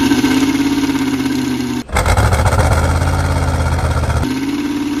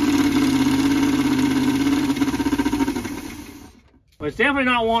 Well, it's definitely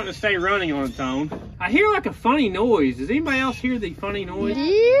not wanting to stay running on its own. I hear like a funny noise. Does anybody else hear the funny noise?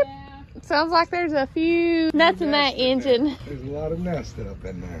 Yep. Sounds like there's a few nuts in that engine. There's a lot of nested up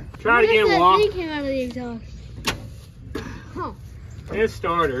in there. Try it again, That Wall. thing came out of the exhaust. Huh. It's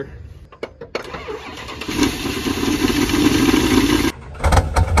starter.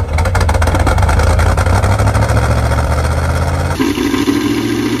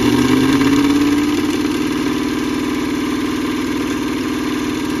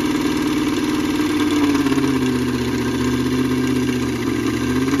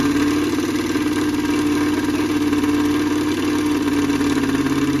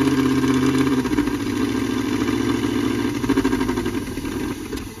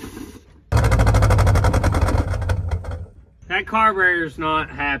 That carburetor's not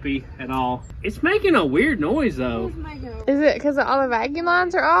happy at all. It's making a weird noise though. Is it because all the vacuum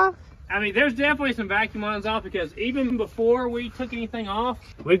lines are off? I mean, there's definitely some vacuum lines off because even before we took anything off,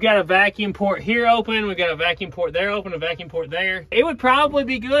 we've got a vacuum port here open, we've got a vacuum port there open, a vacuum port there. It would probably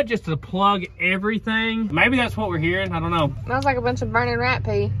be good just to plug everything. Maybe that's what we're hearing, I don't know. Smells like a bunch of burning rat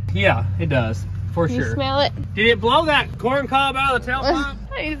pee. Yeah, it does, for Can you sure. smell it? Did it blow that corn cob out of the tailpipe?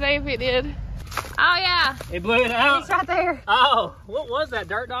 I need to see if it did. Oh yeah, It blew it out? it's right there. Oh, what was that,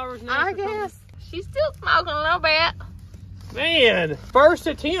 Dirt Daughter's nest? I or something? guess. She's still smoking a little bit. Man, first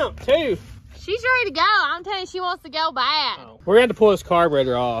attempt too. She's ready to go. I'm telling you, she wants to go bad. We're gonna have to pull this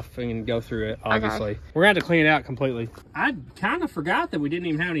carburetor off and go through it, obviously. Okay. We're gonna have to clean it out completely. I kind of forgot that we didn't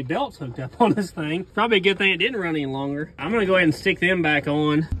even have any belts hooked up on this thing. Probably a good thing it didn't run any longer. I'm gonna go ahead and stick them back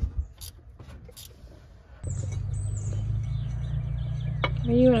on.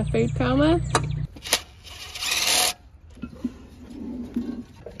 Are you in a food coma?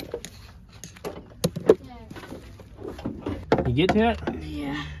 You get to it?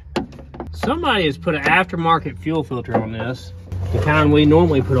 Yeah. Somebody has put an aftermarket fuel filter on this. The kind we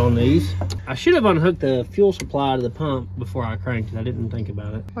normally put on these. I should have unhooked the fuel supply to the pump before I cranked it. I didn't think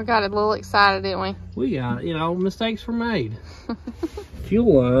about it. We got a little excited, didn't we? We got, you know, mistakes were made.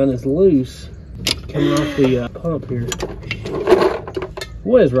 Fuel line is loose coming off the pump here.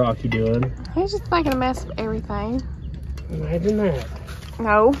 What is Rocky doing? He's just making a mess of everything. Imagine that.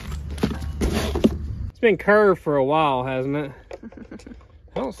 No. It's been curved for a while, hasn't it?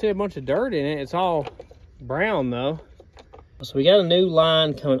 I don't see a bunch of dirt in it. It's all brown though. So we got a new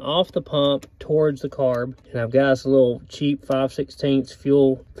line coming off the pump towards the carb. And I've got this little cheap 5/16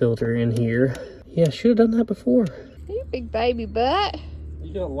 fuel filter in here. Yeah, I should have done that before. You big baby butt.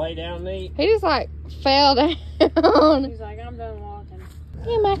 You gonna lay down, Nate? He just like fell down. He's like, I'm done walking.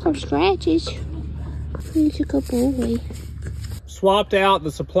 Yeah, micro scratches. Please a couple away. Swapped out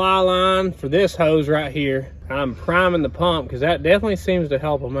the supply line for this hose right here. I'm priming the pump because that definitely seems to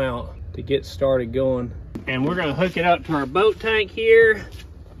help them out to get started going. And we're gonna hook it up to our boat tank here.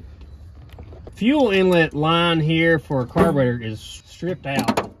 Fuel inlet line here for a carburetor is stripped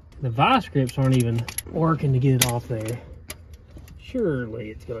out. The vice grips aren't even working to get it off there.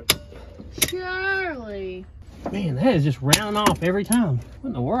 Surely it's gonna... Surely. Man, that is just rounding off every time. What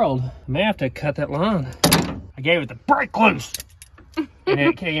in the world? I may have to cut that line. I gave it the brake loose. And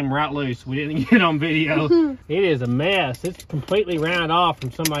it came right loose. We didn't get it on video. It is a mess. It's completely rounded off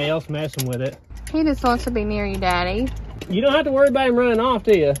from somebody else messing with it. He just wants to be near you, Daddy. You don't have to worry about him running off,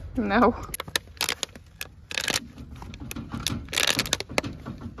 do you? No.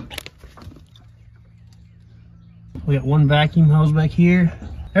 We got one vacuum hose back here.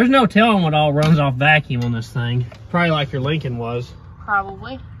 There's no telling what all runs off vacuum on this thing. Probably like your Lincoln was.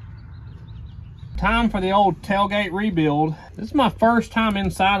 Probably. Time for the old tailgate rebuild. This is my first time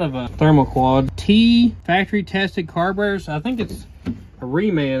inside of a Thermoquad. T factory tested carburetors. I think it's a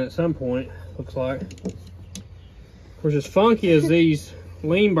reman at some point, looks like. Of course, as funky as these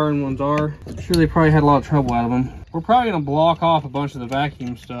lean burn ones are, I'm sure they probably had a lot of trouble out of them. We're probably gonna block off a bunch of the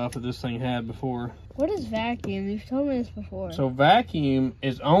vacuum stuff that this thing had before. What is vacuum? You've told me this before. So vacuum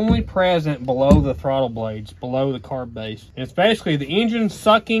is only present below the throttle blades, below the carb base. And it's basically the engine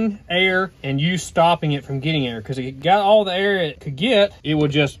sucking air and you stopping it from getting air. Because if it got all the air it could get, it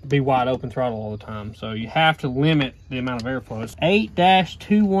would just be wide open throttle all the time. So you have to limit the amount of airflow. It's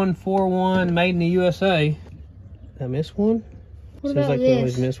 8-2141 made in the USA. Did I miss one? What Seems about like we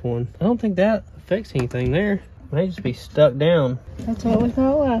always this? miss one. I don't think that affects anything there. It may just be stuck down. That's what we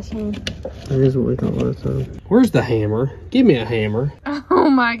thought last time. That is what we thought last time. Where's the hammer? Give me a hammer. Oh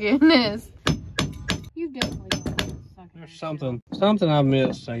my goodness. You definitely don't. There's something I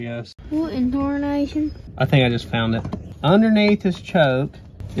missed, I guess. What in darnation? I think I just found it. Underneath this choke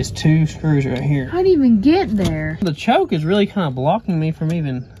is 2 screws right here. How'd you even get there? The choke is really kind of blocking me from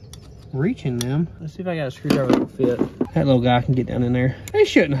even reaching them. Let's see if I got a screwdriver that'll fit. That little guy can get down in there. They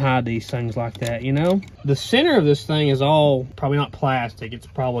shouldn't hide these things like that, you know? The center of this thing is all probably not plastic. It's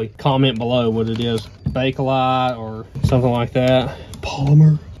probably, comment below what it is. Bakelite or something like that.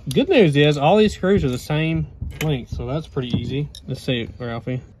 Polymer. Good news is all these screws are the same length, so that's pretty easy. Let's see,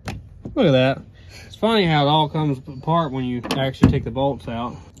 Ralphie. Look at that. It's funny how it all comes apart when you actually take the bolts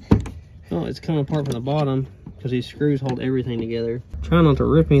out. Oh, it's coming apart from the bottom because these screws hold everything together. Try not to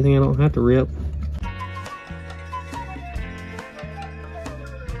rip anything I don't have to rip.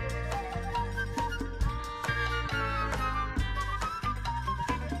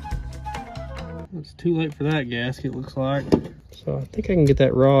 It's too late for that gasket, looks like. So I think I can get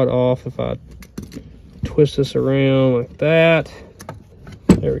that rod off if I twist this around like that.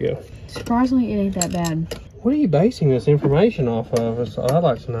 There we go. Surprisingly, it ain't that bad. What are you basing this information off of? That's what I'd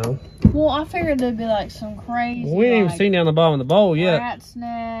like to know. Well, I figured there'd be like some crazy. We ain't even like, seen down the bottom of the bowl yet. rat's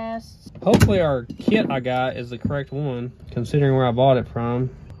nests. Hopefully our kit I got is the correct one, considering where I bought it from.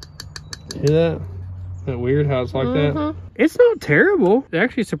 See that? Isn't that weird how it's like that? It's not terrible.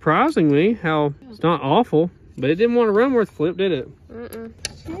 Actually, surprisingly, how it's not awful. But it didn't want to run worth a flip, did it?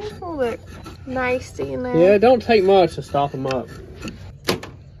 It's a little bit nasty in there. Yeah, it don't take much to stop them up.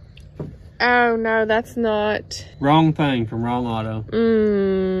 Oh no, that's not. Wrong thing from wrong auto.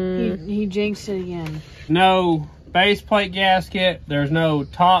 He jinxed it again. No base plate gasket. There's no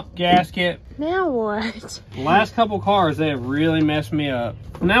top gasket. Now what? The last couple cars, they have really messed me up.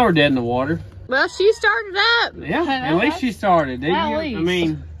 Now we're dead in the water. Well, she started up. Yeah, at least she started. Didn't you? At least. I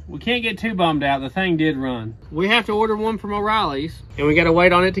mean, we can't get too bummed out. The thing did run. We have to order one from O'Reilly's, and we got to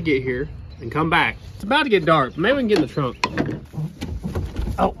wait on it to get here and come back. It's about to get dark. Maybe we can get in the trunk.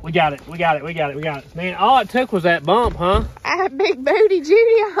 Oh, we got it. We got it. We got it. We got it. Man, all it took was that bump, huh? I had big booty Judy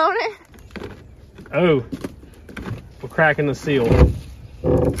on it. Oh, we're cracking the seal.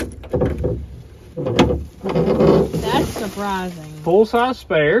 That's surprising. Full-size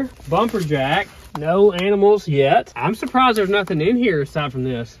spare, bumper jack, no animals yet. I'm surprised there's nothing in here aside from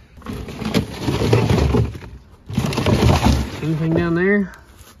this. Anything down there?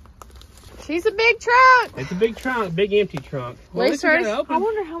 He's a big trunk. It's a big trunk, big empty trunk. At least there's I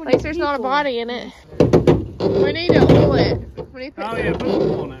wonder how many. there's not a body in it. We need to oil it. We need to Oh yeah, put some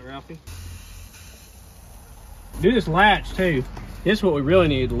oil on that, Ralphie. Do this latch too. This is what we really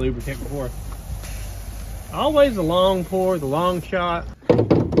need to lubricate before. Always the long pour, the long shot.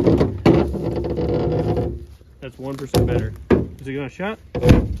 That's 1% better. Is it gonna shut?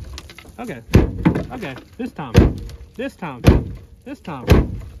 Okay. Okay. This time. This time. This time.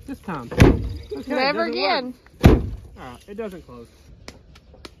 This time. Okay, Never again. Alright, it doesn't close.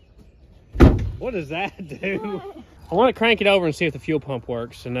 What does that do? I want to crank it over and see if the fuel pump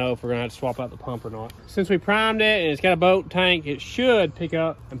works to know if we're gonna have to swap out the pump or not. Since we primed it and it's got a boat tank, it should pick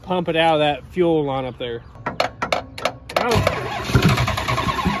up and pump it out of that fuel line up there. Oh.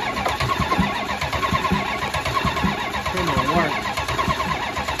 Come on, work.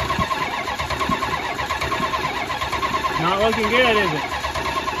 Not looking good, is it?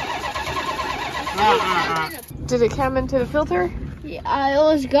 Did it come into the filter? Yeah, it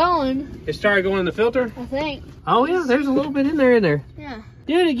was going, It started going in the filter? I think. Oh yeah, there's a little bit in there, Yeah.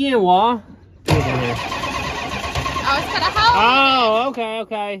 Do it again, Wah. Do it in there. Oh, it's got a hole. Oh,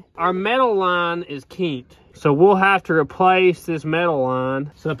 okay. Our metal line is kinked, so we'll have to replace this metal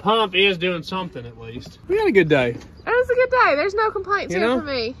line. So the pump is doing something at least. We had a good day. It was a good day. There's no complaints You here know? for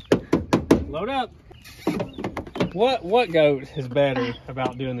me. Load up. What goat is better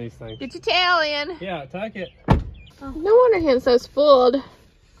about doing these things? Get your tail in. Yeah, take it. No wonder he's so spoiled.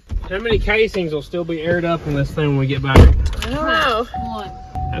 How many casings will still be aired up in this thing when we get back? I don't know.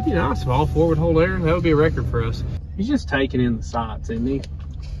 That'd be nice if all four would hold air. That would be a record for us. He's just taking in the sights, isn't he?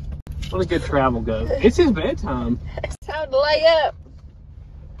 What a good travel goat. It's his bedtime. It's time to lay up.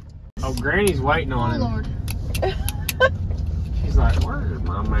 Oh, Granny's waiting on him. Lord. She's like, where's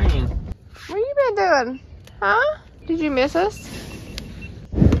my man? What you been doing? Huh? Did you miss us?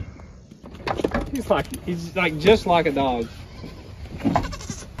 He's like just like a dog.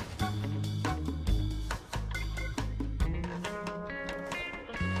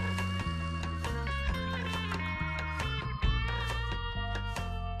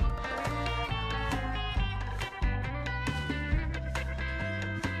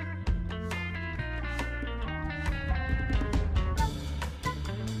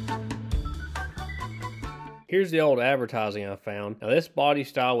 Here's the old advertising I found. Now this body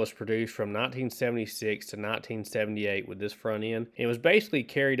style was produced from 1976 to 1978 with this front end. It was basically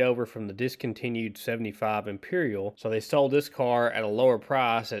carried over from the discontinued 75 Imperial. So they sold this car at a lower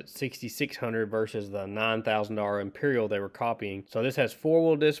price at $6,600 versus the $9,000 Imperial they were copying. So this has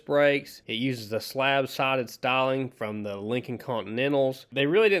 4-wheel disc brakes. It uses the slab-sided styling from the Lincoln Continentals. They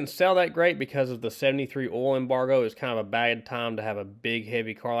really didn't sell that great because of the 73 oil embargo. It was kind of a bad time to have a big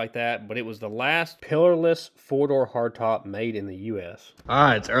heavy car like that, but it was the last pillarless 4-door hardtop made in the U.S. All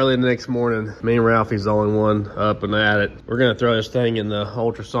right, it's early the next morning. Me and Ralphie's the only one up and at it. We're gonna throw this thing in the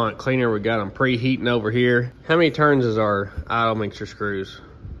ultrasonic cleaner. We got them preheating over here. How many turns is our idle mixture screws?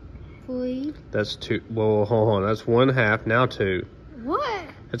 3. That's 2. Well, hold on. That's 1/2. Now 2. What?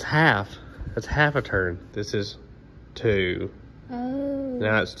 That's half. That's half a turn. This is 2. Oh.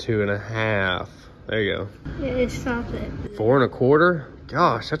 Now it's 2.5. There you go. Yeah, stop it. 4 1/4.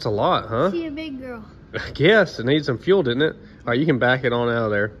 Gosh, that's a lot, huh? She a big girl. I guess it needs some fuel, didn't it? All right, you can back it on out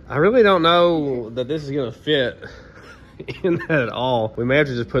of there. I really don't know that this is gonna fit in that at all. We may have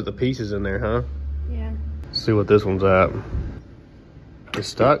to just put the pieces in there, huh? Yeah. Let's see what this one's at. It's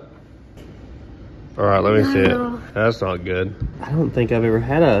stuck? All right, let me see No. it. That's not good. I don't think I've ever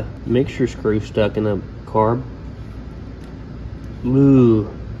had a mixture screw stuck in a carb. Ooh,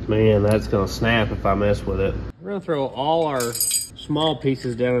 man, that's gonna snap if I mess with it. We're gonna throw all our small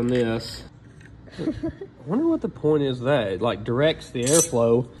pieces down in this. I wonder what the point is of that. It like directs the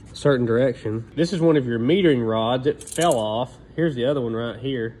airflow a certain direction. This is one of your metering rods. It fell off. Here's the other one right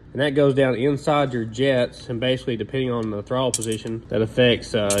here. And that goes down inside your jets, and basically depending on the throttle position, that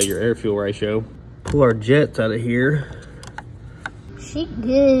affects your air fuel ratio. Pull our jets out of here. She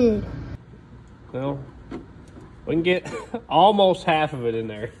good. Well, we can get almost half of it in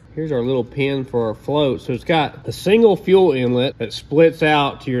there. Here's our little pin for our float. So it's got a single fuel inlet that splits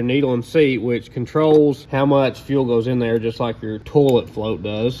out to your needle and seat, which controls how much fuel goes in there, just like your toilet float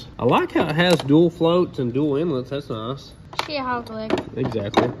does. I like how it has dual floats and dual inlets. That's nice. She a hog leg.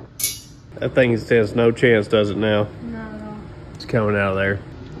 Exactly. That thing stands no chance, does it now? Not at all. It's coming out of there.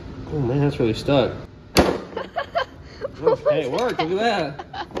 Oh man, that's really stuck. Hey, it worked. Look at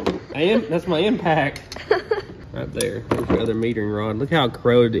that. That's my impact. Right there. There's your other metering rod. Look how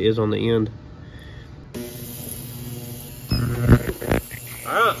corroded it is on the end.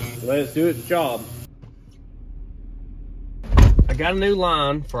 Alright, let's do its job. I got a new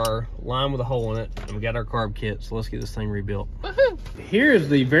line for our line with a hole in it, and we got our carb kit, so let's get this thing rebuilt. Here's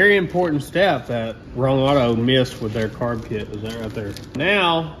the very important step that Wrong Auto missed with their carb kit, is that right there.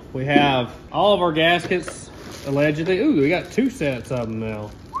 Now, we have all of our gaskets, allegedly. Ooh, we got 2 sets of them now.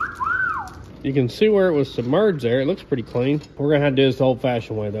 You can see where it was submerged there. It looks pretty clean. We're gonna have to do this the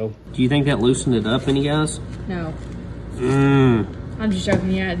old-fashioned way, though. Do you think that loosened it up any, guys? No. I'm just joking.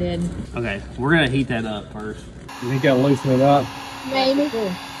 Yeah, it did. Okay, we're gonna heat that up first. You think that'll loosen it up? Maybe.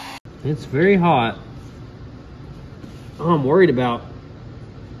 It's very hot. Oh, I'm worried about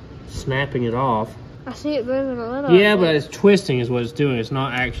snapping it off. I see it moving a little. Yeah, but it's twisting is what it's doing. It's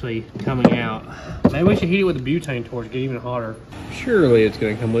not actually coming out. Maybe we should heat it with a butane torch, get even hotter. Surely it's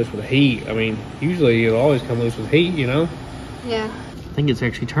gonna come loose with heat. I mean, usually it'll always come loose with heat, you know? Yeah. I think it's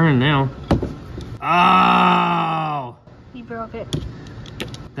actually turning now. Oh! You broke it.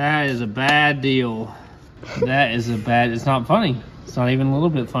 That is a bad deal. That is a bad, it's not funny. It's not even a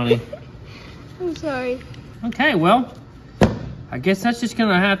little bit funny. I'm sorry. Okay, well, I guess that's just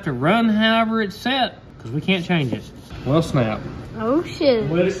gonna have to run however it's set, because we can't change it. Well snap. Oh shit.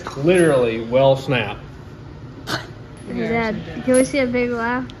 Literally well snap. Hey Dad, can we see a big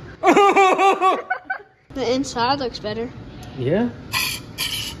laugh? The inside looks better. Yeah.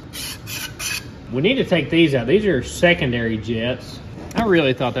 We need to take these out. These are secondary jets. I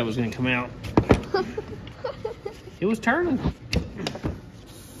really thought that was gonna come out. It was turning.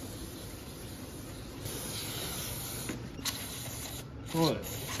 Look,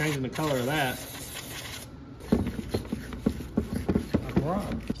 changing the color of that. Like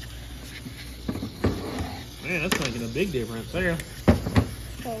Rob. Man, that's making a big difference there.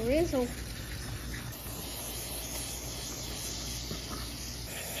 Oh, Rizzle.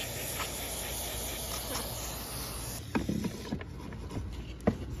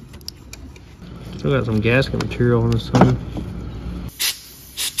 Still got some gasket material on this thing.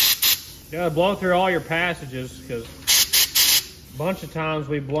 You gotta blow through all your passages, because a bunch of times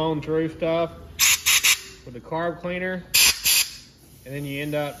we've blown through stuff with the carb cleaner, and then you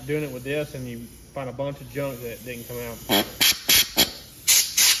end up doing it with this and you find a bunch of junk that didn't come out.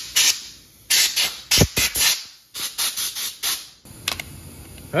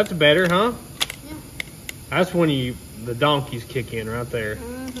 That's better, huh? Yeah. That's when the donkeys kick in right there.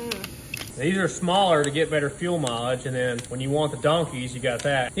 These are smaller to get better fuel mileage, and then when you want the donkeys, you got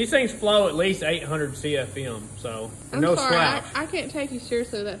that. These things flow at least 800 CFM, so no slouch. I can't take you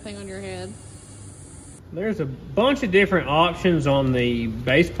seriously with that thing on your head. There's a bunch of different options on the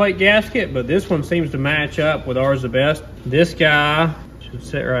base plate gasket, but this one seems to match up with ours the best. This guy should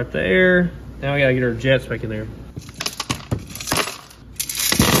sit right there. Now we gotta get our jets back in there.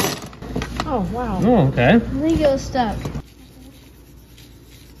 Oh, wow. Oh, okay. I think it was stuck.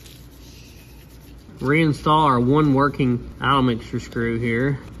 Reinstall our one working idle mixture screw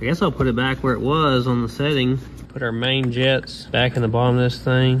here. I guess I'll put it back where it was on the setting. Put our main jets back in the bottom of this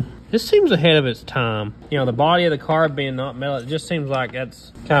thing. This seems ahead of its time. You know, the body of the car being not metal, it just seems like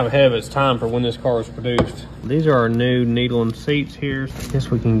that's kind of ahead of its time for when this car was produced. These are our new needle and seats here. I guess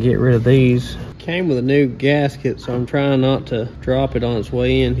we can get rid of these. Came with a new gasket, so I'm trying not to drop it on its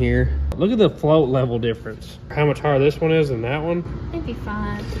way in here. Look at the float level difference. How much higher this one is than that one. Maybe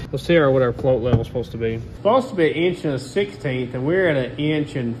 5. Let's see what our float level is supposed to be. It's supposed to be 1 inch and 1/16, and we're at 1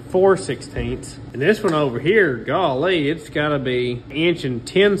 inch and 4/16. And this one over here, golly, it's gotta be 1 inch and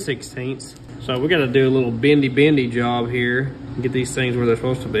 10/16. So we gotta do a little bendy job here and get these things where they're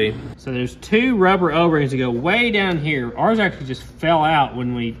supposed to be. So there's 2 rubber O-rings that go way down here. Ours actually just fell out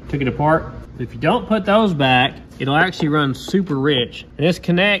when we took it apart. If you don't put those back, it'll actually run super rich. And this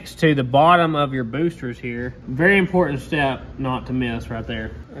connects to the bottom of your boosters here. Very important step not to miss right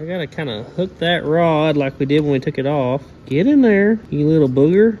there. I gotta kind of hook that rod like we did when we took it off. Get in there, you little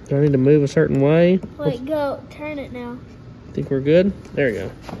booger. Do I need to move a certain way? Wait, go. Turn it now. Think we're good? There you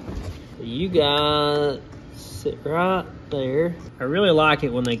go. You got sit right there. I really like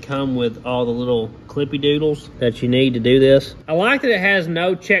it when they come with all the little clippy doodles that you need to do this. I like that it has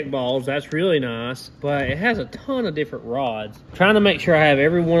no check balls. That's really nice, but it has a ton of different rods. I'm trying to make sure I have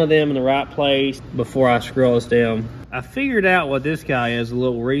every one of them in the right place before I scroll this down. I figured out what this guy is, a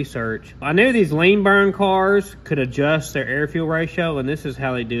little research. I knew these lean burn cars could adjust their air fuel ratio, and this is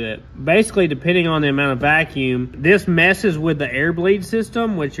how they do it. Basically, depending on the amount of vacuum, this messes with the air bleed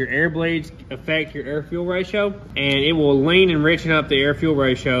system, which your air bleeds affect your air fuel ratio, and it will lean and richen up the air fuel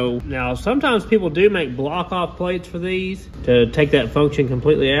ratio. Now, sometimes people do make block off plates for these to take that function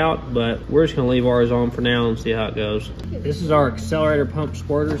completely out, but we're just gonna leave ours on for now and see how it goes. This is our accelerator pump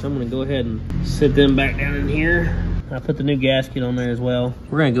squirters. I'm gonna go ahead and sit them back down in here. I put the new gasket on there as well.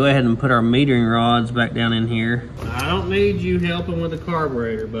 We're gonna go ahead and put our metering rods back down in here. I don't need you helping with the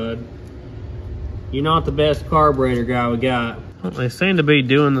carburetor, bud. You're not the best carburetor guy we got. Well, they seem to be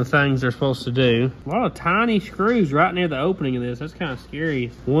doing the things they're supposed to do. A lot of tiny screws right near the opening of this. That's kind of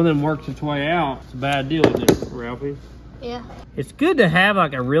scary. One of them works its way out. It's a bad deal, isn't it, Ralphie? Yeah. It's good to have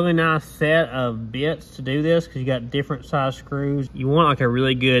like a really nice set of bits to do this because you got different size screws. You want like a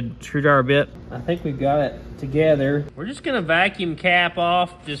really good screwdriver bit. I think we've got it together. We're just gonna vacuum cap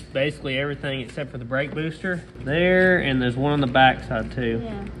off just basically everything except for the brake booster. There, and there's one on the back side too.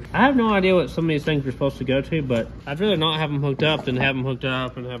 Yeah. I have no idea what some of these things are supposed to go to, but I'd rather not have them hooked up than have them hooked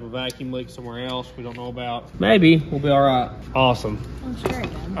up and have a vacuum leak somewhere else we don't know about. Maybe we'll be all right. Awesome. I'm sure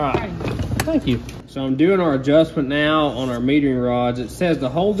again. All right. Thank you. So I'm doing our adjustment now on our metering rods. It says to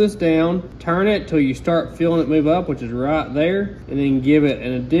hold this down, turn it till you start feeling it move up, which is right there, and then give it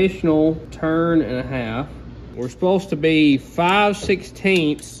an additional turn and a half. We're supposed to be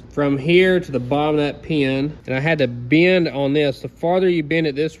 5/16 from here to the bottom of that pin, and I had to bend on this. The farther you bend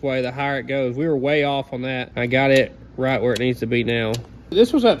it this way, the higher it goes. We were way off on that. I got it right where it needs to be now.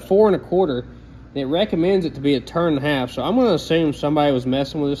 This was at 4 1/4. And it recommends it to be a turn and a half, so I'm going to assume somebody was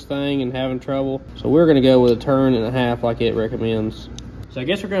messing with this thing and having trouble. So we're going to go with a turn and a half like it recommends. So I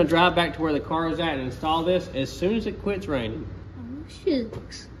guess we're going to drive back to where the car is at and install this as soon as it quits raining. Oh,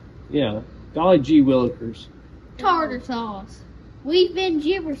 shucks. Yeah, golly gee willikers. Tartar sauce. We've been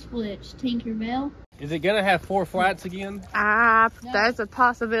gibber splits, Tinkerbell. Is it going to have 4 flats again? That's a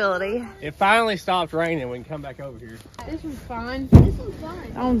possibility. It finally stopped raining. We can come back over here. This one's fine. This one's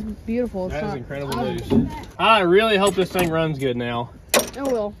fine. That one's beautiful. It's That is not- incredible news. I really hope this thing runs good now. It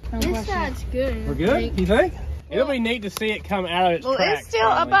will. No This question. side's good. We're good, you think? It'll be neat to see it come out of its Well, tracks, it's still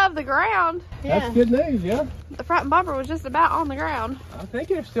finally. above the ground. That's good news, yeah. The front bumper was just about on the ground. I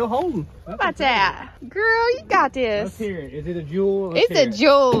think it's still holding. How about that? Girl, you got Let's this. hear it. Is it a jewel? Let's It's a hear it.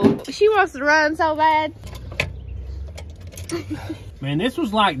 jewel. She wants to run so bad. Man, this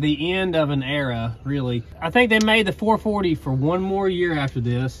was like the end of an era, really. I think they made the 440 for one more year after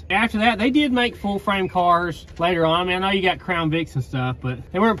this. After that, they did make full frame cars later on. I mean, I know you got Crown Vics and stuff, but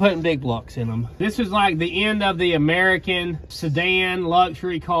they weren't putting big blocks in them. This was like the end of the American sedan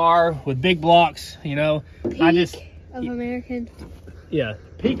luxury car with big blocks, you know. Peak of American. Yeah,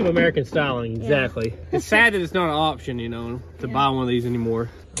 peak of American styling, exactly. It's sad that it's not an option, you know, to buy one of these anymore.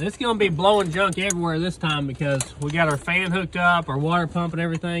 It's gonna be blowing junk everywhere this time because we got our fan hooked up, our water pump and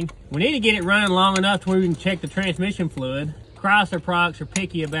everything. We need to get it running long enough to where we can check the transmission fluid. Chrysler products are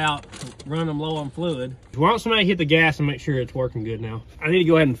picky about running them low on fluid. Why don't somebody hit the gas and make sure it's working good now? I need to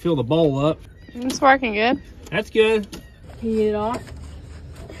go ahead and fill the bowl up. It's working good. That's good. Can you get it off?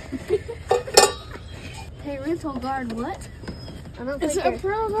 Hey, rental guard, what? I don't Is think it a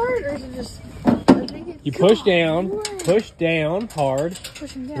pro guard or is it just? I think it's You push down hard,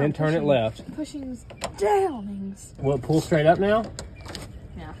 Pushing down. then turn it left. Pushing downings. Will it pull straight up now?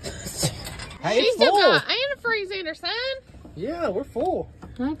 Yeah. Hey, She's it's still full. got antifreeze in her, son. Yeah, we're full.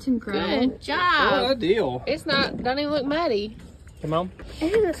 That's incredible. Good job. What a deal. It's not, don't even look muddy. Come on.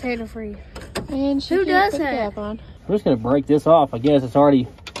 It is a free. And she Who can't does pick it that? up on. I'm just gonna break this off. I guess it's already,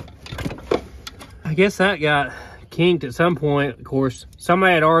 I guess that got kinked at some point. Of course,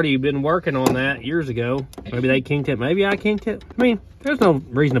 somebody had already been working on that years ago. Maybe they kinked it, maybe I kinked it. I mean, there's no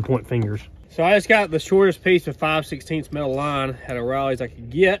reason to point fingers. So I just got the shortest piece of 5/16 metal line at O'Reilly's I could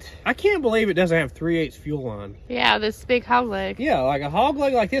get. I can't believe it doesn't have 3/8 fuel line. Yeah, this big hog leg. Yeah, like a hog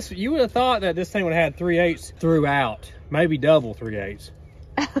leg like this, you would have thought that this thing would have had 3/8 throughout, maybe double 3/8.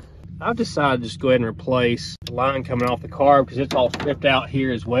 I've decided to just go ahead and replace the line coming off the carb because it's all stripped out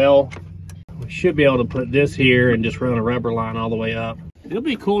here as well. We should be able to put this here and just run a rubber line all the way up. It'll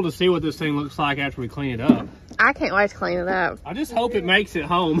be cool to see what this thing looks like after we clean it up. I can't wait to clean it up. I just hope it makes it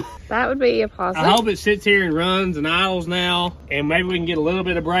home. That would be a positive. I hope it sits here and runs and idles now, and maybe we can get a little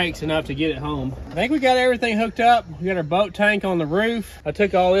bit of brakes enough to get it home. I think we got everything hooked up. We got our boat tank on the roof. I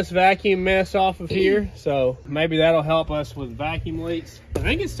took all this vacuum mess off of here, so maybe that'll help us with vacuum leaks. I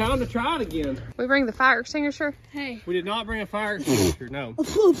think it's time to try it again. We bring the fire extinguisher. Hey. We did not bring a fire extinguisher, no.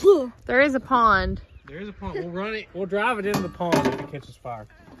 There is a pond. There is a pond. We'll run it. We'll drive it into the pond if it catches fire.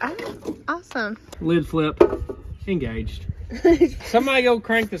 Oh, awesome. Lid flip. Engaged. Somebody go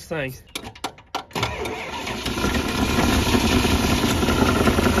crank this thing.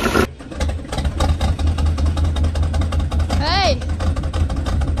 Hey.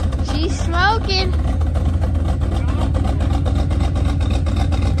 She's smoking.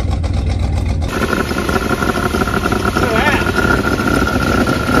 Look at that.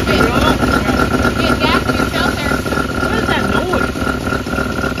 Get gas in your filter. What is that noise?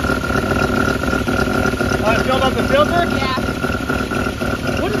 Oh, it filled up the filter?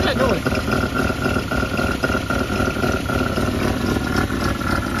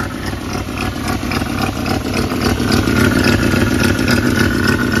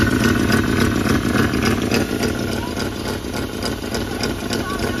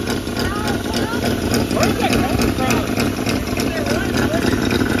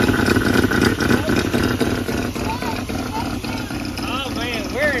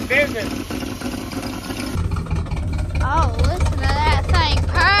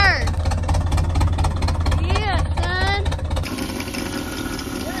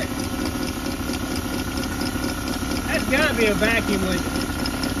 might be a vacuum leak.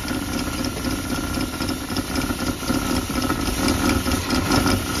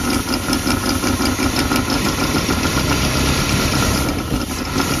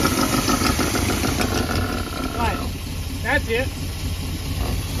 That's it.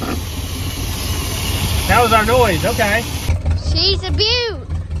 That was our noise, okay. She's a beaut.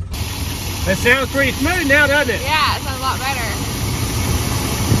 That sounds pretty smooth now, doesn't it? Yeah, it sounds a lot better.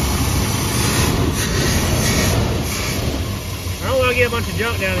 I don't want to get a bunch of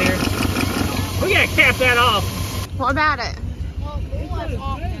junk down here. We gotta cap that off. What about it? Well, it's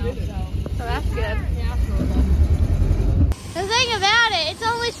off now, So that's good. The thing about it, it's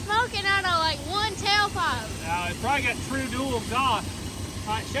only smoking out of like one tailpipe. It's probably got true dual exhaust.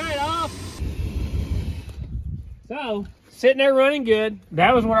 All right, shut it off. So, sitting there running good.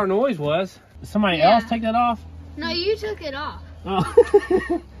 That was what our noise was. Did somebody else take that off? No, you took it off. Oh.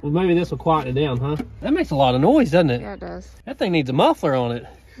 Well, maybe this will quieten it down, huh? That makes a lot of noise, doesn't it? Yeah, it does. That thing needs a muffler on it.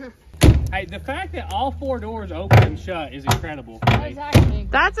 Hey, the fact that all 4 doors open and shut is incredible. That's actually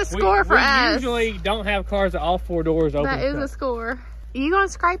That's a score for us. We usually don't have cars that all 4 doors open. That is and a shut. score. You gonna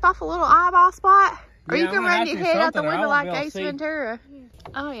scrape off a little eyeball spot? Or Yeah, you I'm can gonna run have your to head out the something or I window won't like be able to Ace see. Ventura.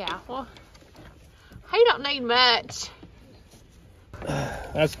 Oh yeah, well, he don't need much.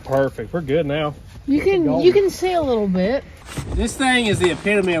 That's perfect. We're good now. you can see a little bit. This thing is the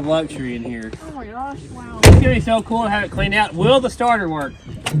epitome of luxury in here. Oh my gosh, wow. It's gonna be so cool to have it cleaned out. Will the starter work?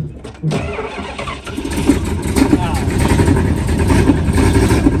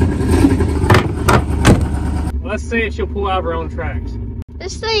 Let's see if she'll pull out of her own tracks.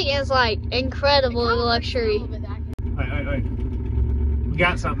 This thing is like incredible luxury. Hey. We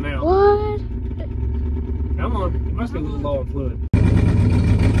got something now. What? Come on. It must be a little low on fluid.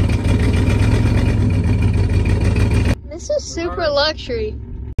 This is super luxury.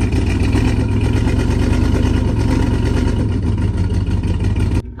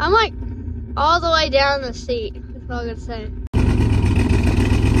 I'm like all the way down the seat. That's all I'm gonna say.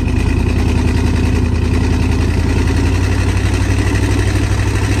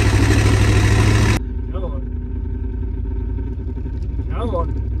 Come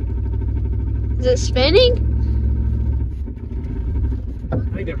on. Is it spinning? I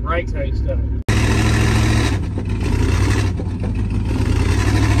think the brakes are stuck.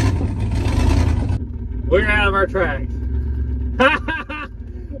 We're out of our tracks.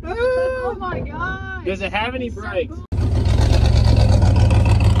 Oh my god. Does it have any brakes?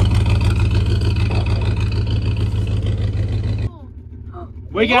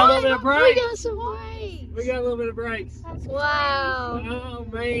 We got a little bit of We brakes. got some brakes. We got a little bit of brakes. Wow. Oh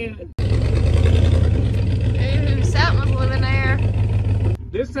man. Ooh, something's living there.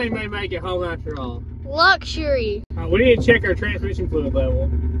 This thing may make it home after all. Luxury. We need to check our transmission fluid level.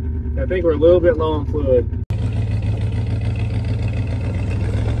 I think we're a little bit low on fluid.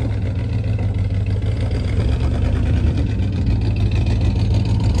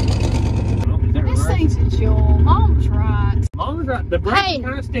 This thing's a jewel. Mom's right. Mom's right. The brakes Hey. are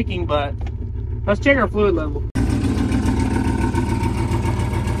kind of sticking, but let's check our fluid level.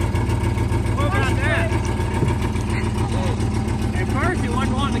 What about that? At first it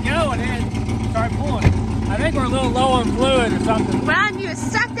wasn't wanting to go and then started pulling. I think we're a little low on fluid or something. Well, and you was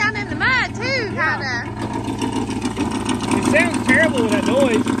stuck down in the mud too, kinda. It sounds terrible with that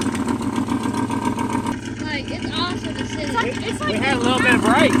noise. Like, it's awesome to sit in. We had a little bit of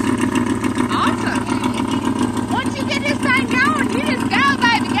brakes. Awesome. Once you get this thing going, you just go,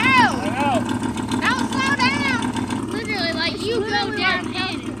 baby, go. I know. Don't slow down. Literally, like, you go down in it.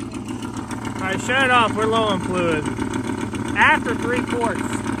 All right, shut it off. We're low on fluid. After 3 quarts.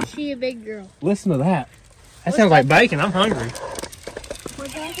 She a big girl. Listen to that. That sounds like bacon. I'm hungry.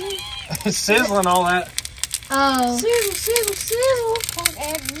 What's happening? It's sizzling all that. Oh.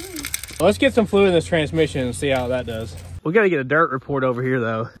 Let's get some fluid in this transmission and see how that does. We got to get a dirt report over here,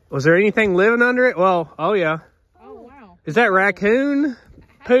 though. Was there anything living under it? Well, oh yeah. Oh wow. Is that raccoon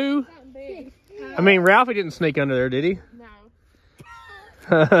poo? I mean, Ralphie didn't sneak under there, did he?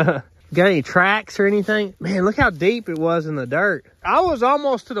 No. Got any tracks or anything? Man, look how deep it was in the dirt. I was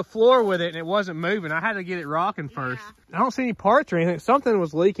almost to the floor with it and it wasn't moving. I had to get it rocking first. I don't see any parts or anything. Something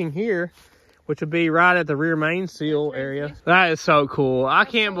was leaking here, which would be right at the rear main seal area. That is so cool. I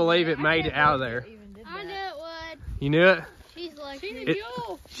can't believe it made it out of there. I knew it would. You knew it? She's like,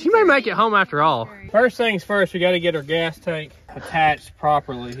 She may make it home after all. First things first, we got to get our gas tank attached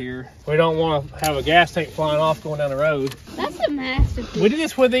properly here. We don't want to have a gas tank flying off going down the road. that's a masterpiece. We did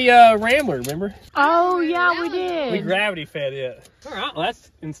this with the Rambler, remember? Oh yeah, we did. We gravity fed it. All right, well, that's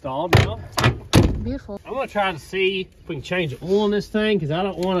installed now. Beautiful. I'm gonna try to see if we can change the oil in this thing because I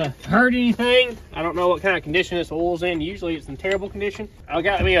don't want to hurt anything. I don't know what kind of condition this oil's in. Usually it's in terrible condition. I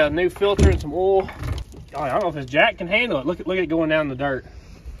got me a new filter and some oil. Oh, I don't know if this jack can handle it. Look at it going down in the dirt.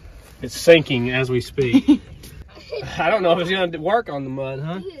 It's sinking as we speak. I don't know if it's gonna work on the mud,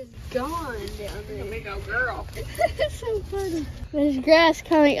 huh? He is gone down there. Big old girl. It's so funny. There's grass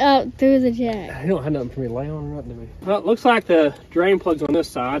coming up through the jack. I don't have nothing for me to lay on or nothing to me. Well, it looks like the drain plug's on this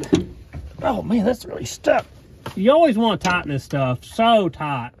side. Oh man, that's really stuck. You always want to tighten this stuff so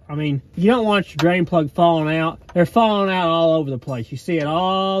tight. I mean, you don't want your drain plug falling out. They're falling out all over the place. You see it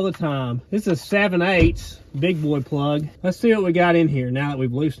all the time. This is a 7/8 big boy plug. Let's see what we got in here now that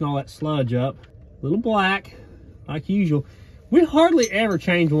we've loosened all that sludge up. A little black, like usual. We hardly ever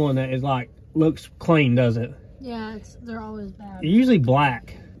change one that is like, looks clean, does it? Yeah, they're always bad. Usually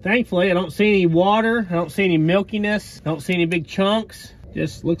black. Thankfully, I don't see any water. I don't see any milkiness. I don't see any big chunks.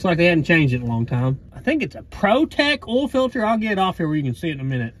 Just looks like they hadn't changed it in a long time. I think it's a ProTech oil filter. I'll get it off here where you can see it in a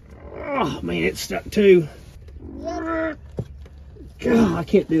minute. Oh man, it's stuck too. God, I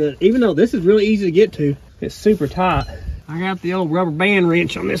can't do it. Even though this is really easy to get to, it's super tight. I got the old rubber band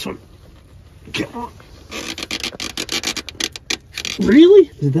wrench on this one. Come on. Really?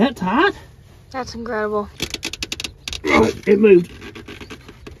 Is it that tight? That's incredible. Oh, it moved.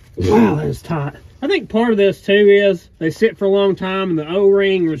 Wow, that is tight. I think part of this too is they sit for a long time and the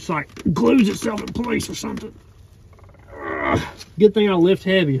O-ring just like glues itself in place or something. Good thing I lift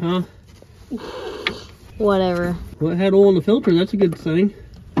heavy, huh? Whatever. Well, it had oil in the filter. That's a good thing.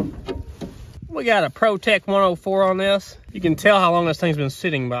 We got a ProTech 104 on this. You can tell how long this thing's been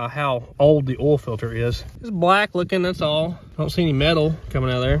sitting by how old the oil filter is. It's black looking, that's all. Don't see any metal coming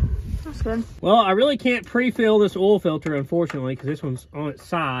out of there. That's good. Well, I really can't pre-fill this oil filter, unfortunately, because this one's on its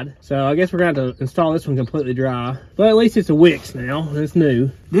side. So I guess we're going to have to install this one completely dry. But at least it's a Wix now. It's new.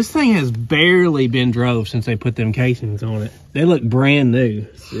 This thing has barely been drove since they put them casings on it. They look brand new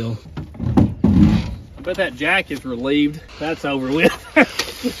still. I bet that jack is relieved. That's over with.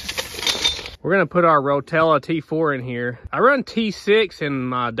 We're gonna put our Rotella T4 in here. I run T6 in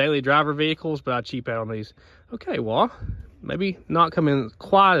my daily driver vehicles, but I cheap out on these. Okay, well, maybe not come in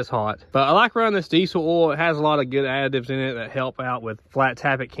quite as hot, but I like running this diesel oil. It has a lot of good additives in it that help out with flat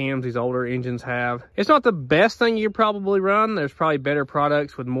tappet cams these older engines have. It's not the best thing you probably run. There's probably better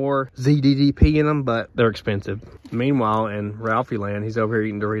products with more ZDDP in them, but they're expensive. Meanwhile, in Ralphie land, he's over here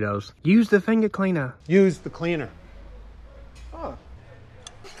eating Doritos. Use the finger cleaner. Use the cleaner.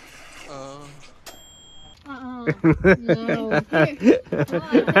 No. That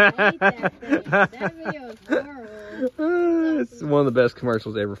video is horrible. It's one of the best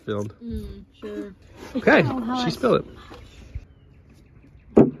commercials ever filmed. Sure. Okay, she spilled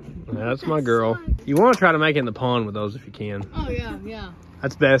it. That's my girl. You want to try to make it in the pond with those if you can. Oh yeah, yeah.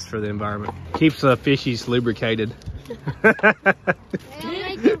 That's best for the environment. Keeps the fishies lubricated. And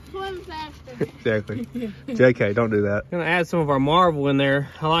make them swim faster. Exactly. JK, don't do that. Gonna add some of our Marvel in there.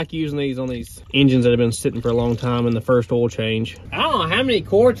 I like using these on these engines that have been sitting for a long time in the first oil change. I don't know how many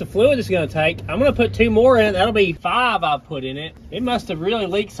quarts of fluid it's gonna take. I'm gonna put 2 more in it. That'll be 5 I put in it. It must have really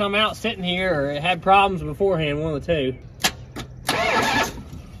leaked some out sitting here, or it had problems beforehand, one of the two.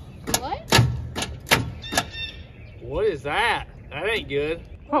 What? What is that? That ain't good.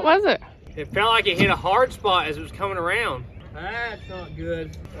 What was it? It felt like it hit a hard spot as it was coming around. That's not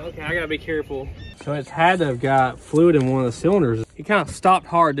good. Okay, I gotta be careful. So it's had to have got fluid in one of the cylinders. It kind of stopped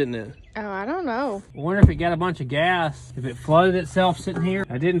hard, didn't it? Oh, I don't know. I wonder if it got a bunch of gas, if it flooded itself sitting here.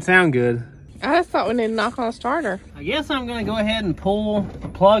 That didn't sound good. I just thought we needed to knock on a starter. I guess I'm gonna go ahead and pull the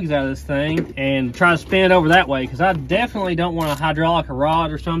plugs out of this thing and try to spin it over that way, because I definitely don't want to hydraulic a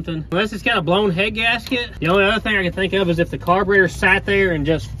rod or something. Unless it's got a blown head gasket. The only other thing I can think of is if the carburetor sat there and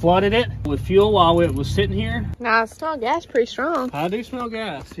just flooded it with fuel while it was sitting here. Nah, it smelled gas pretty strong. I do smell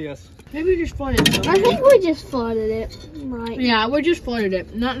gas, yes. Maybe we just flooded it. I think we just flooded it. Right. Yeah, we just flooded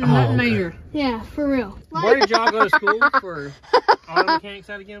it. Nothing okay. major. Yeah, for real. Where did y'all go to school for auto mechanics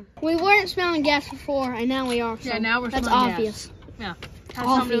at again? We weren't smelling gas before, and now we are. So Yeah, now we're that's smelling obvious. gas. Yeah, has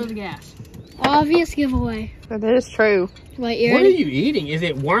something to do with the gas. Obvious giveaway. That is true. Wait, you What are ready? you eating? Is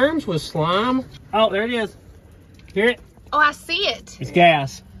it worms with slime? Oh, there it is. Hear it? Oh, I see it. It's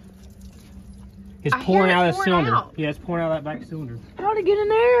gas. It's I hear pouring it out of that pouring cylinder. out. Yeah, it's pouring out of that back cylinder. How'd it get in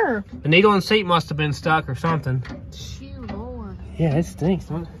there? The needle and seat must have been stuck or something. Shoot, Lord. Yeah, it stinks,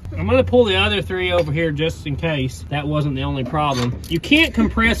 huh? I'm gonna pull the other 3 over here just in case that wasn't the only problem. You can't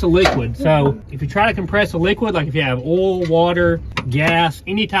compress a liquid. So if you try to compress a liquid, like if you have oil, water, gas,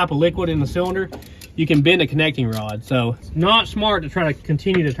 any type of liquid in the cylinder, you can bend a connecting rod. So it's not smart to try to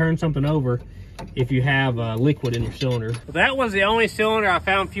continue to turn something over if you have liquid in your cylinder. Well, that was the only cylinder I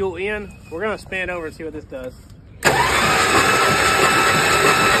found fuel in. We're gonna spin it over and see what this does.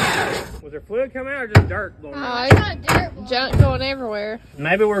 Was there fluid coming out or just dirt blowing out? It's not dirt. Junk going everywhere.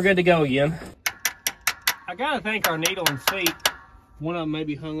 Maybe we're good to go again. I gotta think our needle and seat, one of them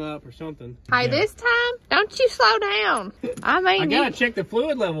maybe hung up or something. Hey, this time, don't you slow down. I mean, I gotta check the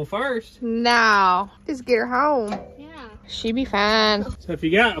fluid level first. No, just get her home. Yeah. She be fine. So if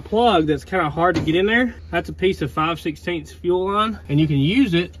you got a plug that's kind of hard to get in there, that's a piece of 5/16 fuel line, and you can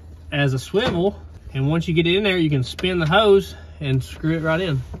use it as a swivel. And once you get it in there, you can spin the hose and screw it right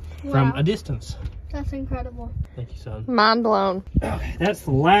in from a distance. That's incredible. Thank you, son. Mind blown. Okay, that's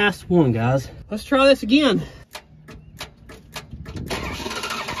the last one, guys. Let's try this again.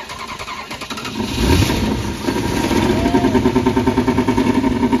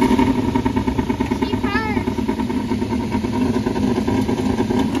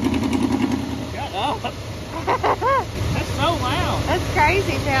 That's so loud. That's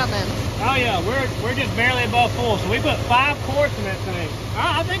crazy sounding. Oh yeah, we're just barely above full. So we put 5 quarts in that thing.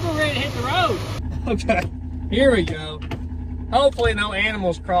 I think we're ready to hit the road. Okay, here we go. Hopefully no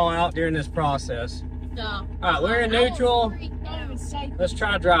animals crawl out during this process. No. All right, we're in neutral. Let's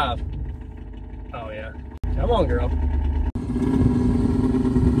try drive. Oh yeah. Come on, girl.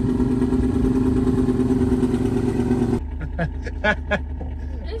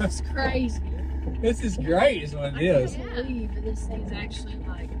 This is crazy. This is great, is what it is. I can't believe that this thing's actually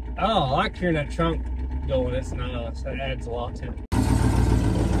like. Oh, I like hearing that trunk going. It's nice. That adds a lot to it.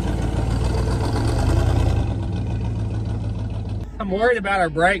 I'm worried about our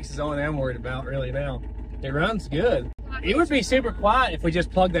brakes is the only thing I'm worried about really now. It runs good. It would be super quiet if we just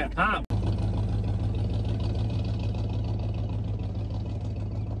plugged that pipe.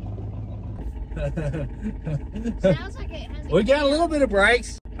 Sounds like it has We got a little bit of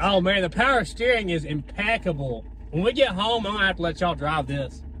brakes. Oh man, the power steering is impeccable. When we get home, I'm gonna have to let y'all drive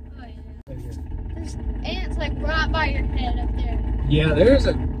this. Oh, yeah. There's ants like right by your head up there. Yeah, there's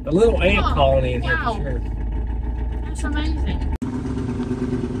a little ant colony in here wow. for sure. That's amazing.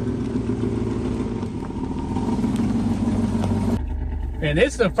 And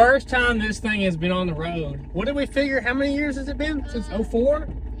it's the first time this thing has been on the road. What did we figure? How many years has it been? Since 04?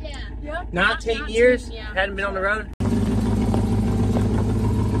 Yeah. Yep. 19 years? Yeah. Hadn't been on the road?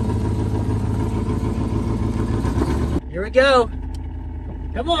 Here we go.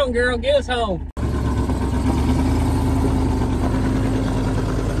 Come on, girl, get us home.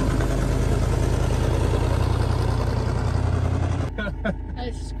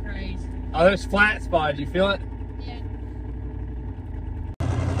 That's crazy. Oh, there's flat spot. Did you feel it? Yeah.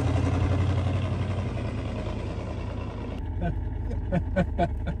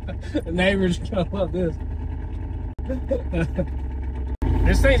 The neighbors gonna love this.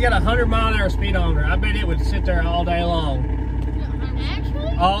 This thing's got a 100-mile-an-hour speedometer. I bet it would sit there all day long.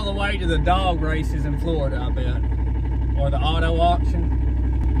 Actually? All the way to the dog races in Florida, I bet. Or the auto auction.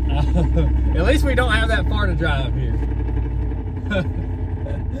 At least we don't have that far to drive here.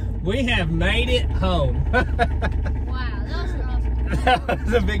 We have made it home. Wow, that was awesome. That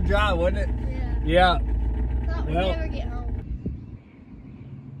was a big drive, wasn't it? Yeah. Yeah. Thought we'd Well. never get home.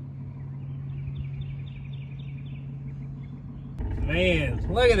 Man,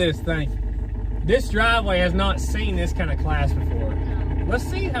 look at this thing. This driveway has not seen this kind of class before. No. Let's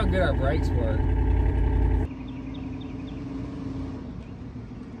see how good our brakes work.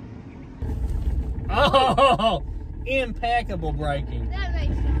 Oh, impeccable braking. That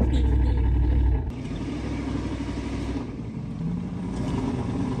makes sense.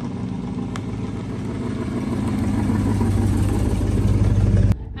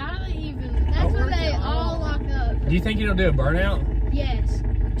 How do they even? That's when they all lock up. Do you think it'll do a burnout? Yes.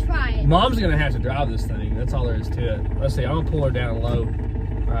 Try it. Mom's gonna have to drive this thing. That's all there is to it. Let's see, I'm gonna pull her down low.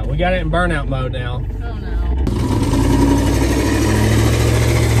 All right, we got it in burnout mode now. Oh no.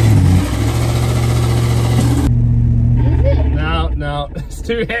 Is it? No, it's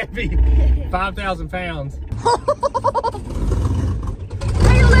too heavy. 5,000 pounds. They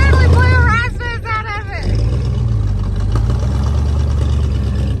literally blew a raspberry out of it.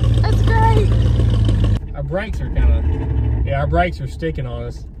 That's great. Our brakes are our brakes are sticking on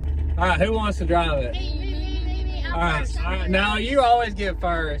us. All right, who wants to drive it? Me. All right, now you always get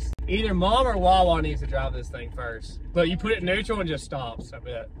first. Either Mom or Wawa needs to drive this thing first. But you put it in neutral and just stops, I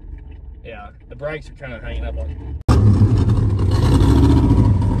bet. Yeah, the brakes are kind of hanging up on you.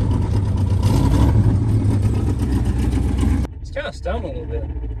 It's kind of stumbling a little bit.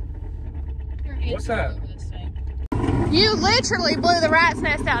 What's that? You literally blew the rat's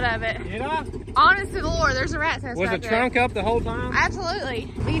nest out of it. Did I? Honest to the Lord, there's a rat's nest Was the back there. trunk up the whole time?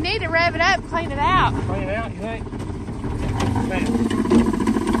 Absolutely. You need to rev it up and clean it out. Clean it out, you think? Man.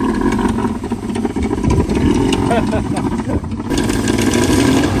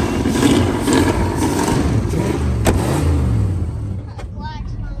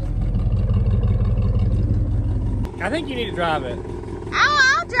 I think you need to drive it.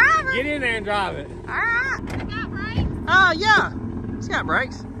 I'll drive it. Get in there and drive it. All right. It got brakes. Oh, yeah. It's got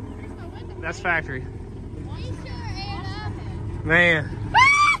brakes. That's factory. Man.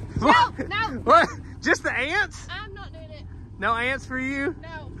 No, no. What? Just the ants? I'm not doing it. No ants for you?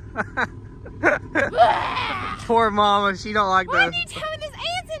 No. Poor mama, she don't like Why those. are you telling there's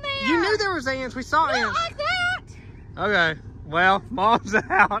ants in there? You knew there was ants. We saw Not ants. like that. Okay. Well, mom's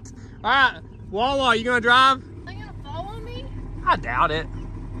out. All right. Wawa, you gonna drive? Are you gonna fall on me? I doubt it.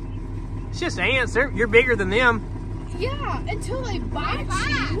 It's just ants. You're bigger than them. Yeah, until they bite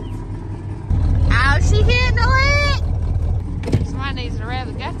you. Oh, she hitting the lick. Somebody needs to rev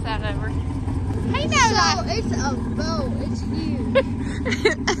the guts out of her. He knows It's a boat. It's huge.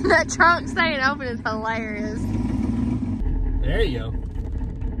 that trunk staying open is hilarious. There you go.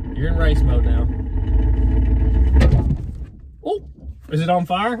 You're in race mode now. Oh, is it on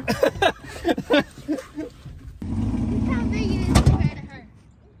fire? Look how big it is compared to her.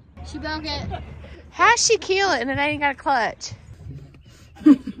 She broke it. How'd she kill it and it ain't got a clutch?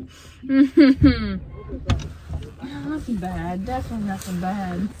 Nothing bad. Definitely nothing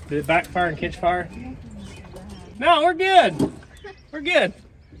bad. Did it backfire and catch fire? No, we're good. We're good.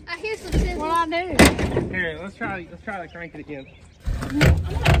 I hear some scissors. What I do? Here, let's try to crank it again. I'm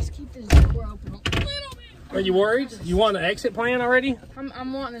gonna just keep this door open a little bit. Are you worried? You want an exit plan already?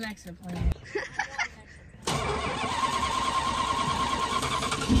 I'm wanting an exit plan.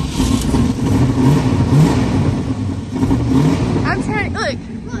 I'm trying. Look,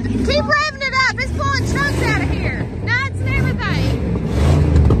 keep revving it up. It's pulling chunks out of here. Nuts and everything.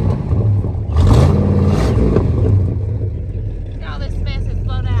 Look at all this mess that's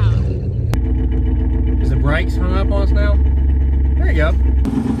blowed out. Is the brakes hung up on us now? There you go.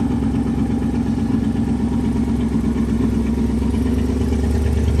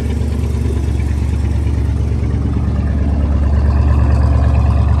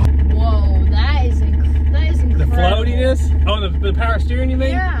 Whoa, that is incredible. The floatiness? Oh, the power steering, you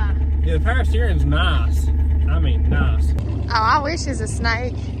mean? Yeah. Yeah, the power steering's nice. I mean, nice. Oh, I wish it's a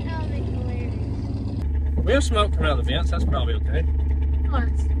snake. That would be hilarious. We have smoke coming out of the vents. That's probably okay. Oh,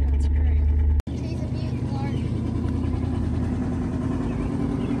 that's great. She's a mute, Clark.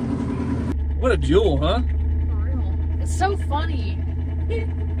 What a jewel, huh? For real. It's so funny.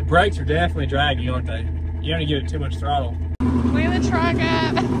 The brakes are definitely draggy, aren't they? You have to give it too much throttle. Wheel the truck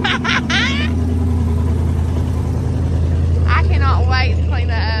up. I cannot wait to clean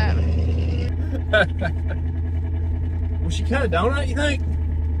that up. Will she cut a donut, you think?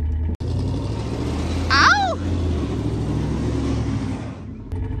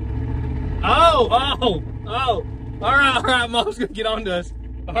 Oh! Oh! All right, Mom's gonna get on to us.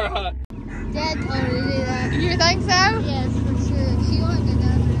 All right. Dad told her to do that. You think so? Yes, for sure. She wanted to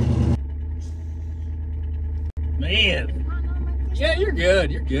do Man. Yeah, you're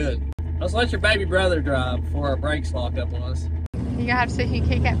good. You're good. Let's let your baby brother drive before our brakes lock up on us. You're gonna have to see if you can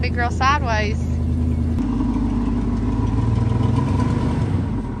kick that big girl sideways.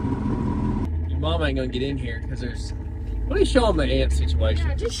 Your mom ain't gonna get in here because there's. What do you show them the ant situation?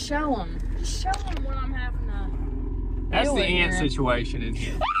 Yeah, just show them. Just show them what I'm having to. That's deal the with ant here. situation in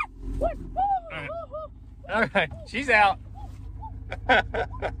here. All right, she's out.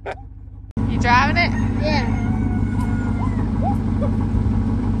 You driving it? that. Yeah.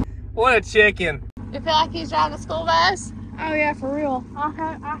 What a chicken. You feel like he's driving a school bus? Oh yeah, for real. I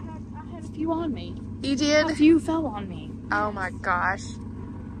had a few on me. You A did? few fell on me. Oh my gosh.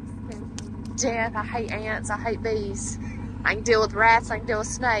 Death, I hate ants, I hate bees. I can deal with rats, I can deal with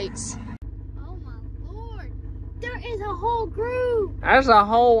snakes. Oh my Lord. There is a whole group. That's a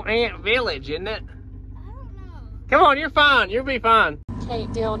whole ant village, isn't it? I don't know. Come on, you're fine. You'll be fine.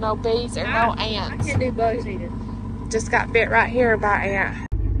 Can't deal with no bees or no I ants. can't do bugs either. Just got bit right here by an ant.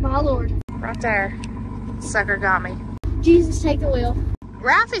 My Lord. Right there. Sucker got me. Jesus, take the wheel.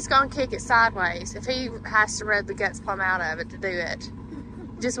 Ralphie's gonna kick it sideways if he has to rev the guts plumb out of it to do it.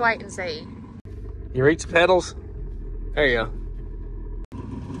 Just wait and see. You reach the pedals? There you go.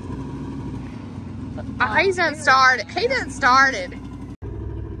 Oh, he's done started. He done started.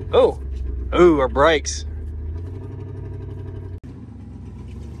 Oh. Ooh, our brakes.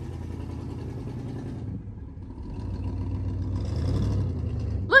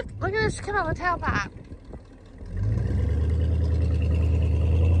 Look at this come out of the tailpipe.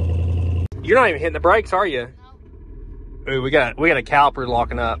 You're not even hitting the brakes, are you? No. Ooh, we got a caliper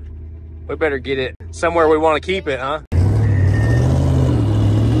locking up. We better get it somewhere we want to keep it, huh?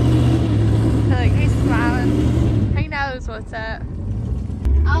 Look, he's smiling. He knows what's up.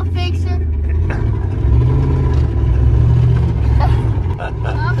 I'll fix it.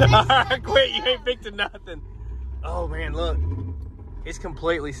 Alright, quit. You ain't fixing nothing. Oh man, look. It's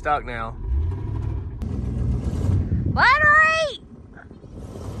completely stuck now. Let her eat!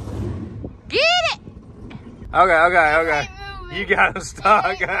 Get it! Okay. You got him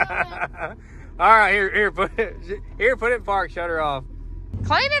stuck. Alright, here, put it in park, shut her off.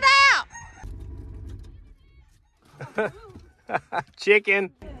 Clean it out!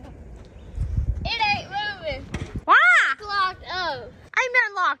 Chicken. It ain't moving. Why? It's locked up. Ain't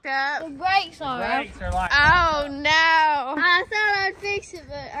nothing locked up. The brakes are. Brakes are like. Oh no. I thought I'd fix it,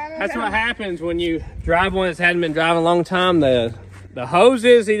 but I don't know. That's what happens when you drive one that hadn't been driving a long time. The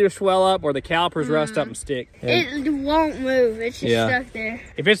hoses either swell up or the calipers rust up and stick. It won't move. It's just stuck there.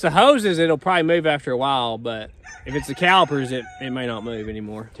 If it's the hoses, it'll probably move after a while, but if it's the calipers, it may not move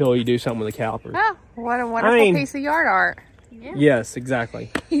anymore until you do something with the calipers. Oh, what a wonderful piece of yard art. Yeah. Yes,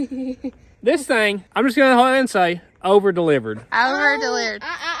 exactly. This thing, I'm just going to go ahead and say, over-delivered. Over-delivered.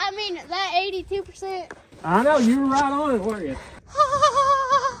 I mean, that 82%. I know, you were right on it, weren't you?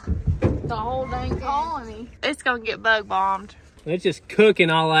 The whole dang colony. It's gonna get bug bombed. It's just cooking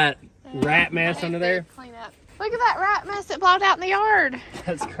all that rat mess under there. Clean up. Look at that rat mess that blocked out in the yard.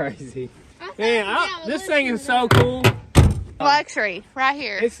 That's crazy. Man, this thing is so cool. Luxury, right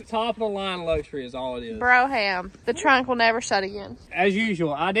here. It's the top of the line luxury is all it is. Brougham. The trunk will never shut again. As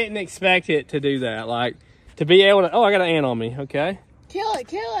usual, I didn't expect it to do that. Like, to be able to, oh, I got an ant on me, okay. Kill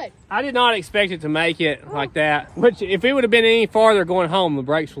it. I did not expect it to make it like that. Which, if it would have been any farther going home, the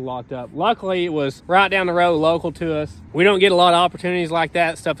brakes were locked up. Luckily, it was right down the road, local to us. We don't get a lot of opportunities like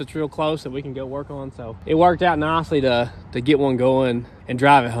that, stuff that's real close that we can go work on. So it worked out nicely to get one going and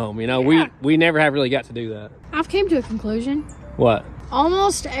drive it home. You know, we never have really got to do that. I've came to a conclusion. What?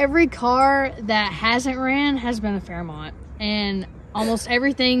 Almost every car that hasn't ran has been a Fairmont. And almost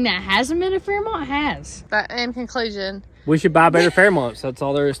everything that hasn't been a Fairmont has. But in conclusion, we should buy better Fairmonts. That's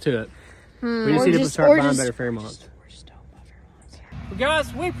all there is to it. We just need to start buying better Fairmonts. Well,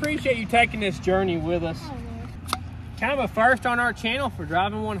 guys, we appreciate you taking this journey with us. Kind of a first on our channel for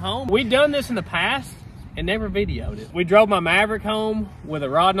driving one home. We've done this in the past and never videoed it. We drove my Maverick home with a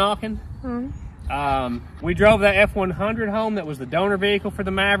rod knocking. We drove that F100 home that was the donor vehicle for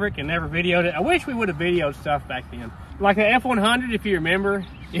the Maverick and never videoed it. I wish we would have videoed stuff back then. Like the F100, if you remember,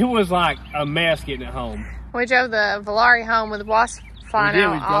 it was like a mess getting it home. We drove the Valari home with the wasp flying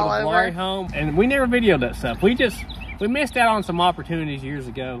out all over. We drove the Valari home, and we never videoed that stuff. We missed out on some opportunities years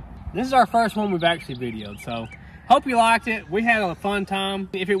ago. This is our first one we've actually videoed, so hope you liked it. We had a fun time.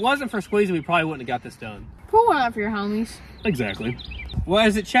 If it wasn't for Squeezy, we probably wouldn't have got this done. Pull one up for your homies. Exactly. Well,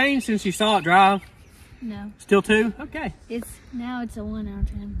 has it changed since you saw it drive? No. Still 2? Okay. Now it's a 1 out of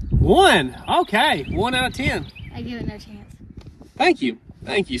 10. 1? Okay. 1 out of 10. I give it no chance. Thank you.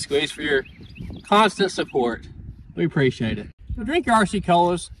 Thank you, Squeeze, for your constant support. We appreciate it. So drink your RC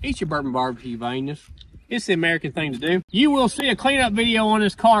Colas, eat your bourbon barbecue Venus. It's the American thing to do. You will see a cleanup video on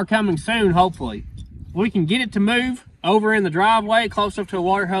this car coming soon, hopefully. We can get it to move over in the driveway, close up to a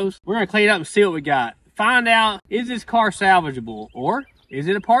water hose. We're going to clean it up and see what we got. Find out, is this car salvageable? Or is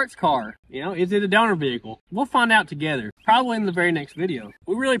it a parts car? You know, is it a donor vehicle? We'll find out together, probably in the very next video.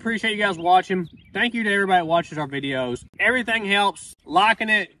 We really appreciate you guys watching. Thank you to everybody that watches our videos. Everything helps. Liking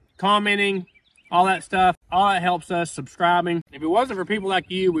it, commenting, all that stuff. All that helps us. Subscribing. If it wasn't for people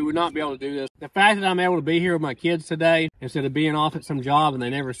like you, we would not be able to do this. The fact that I'm able to be here with my kids today, instead of being off at some job and they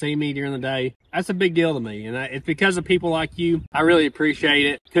never see me during the day, that's a big deal to me. And it's because of people like you. I really appreciate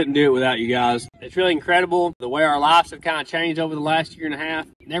it. Couldn't do it without you guys. It's really incredible the way our lives have kind of changed over the last year and a half.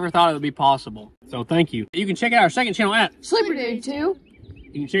 Never thought it would be possible. So thank you. You can check out our second channel at Sleeper Dude 2.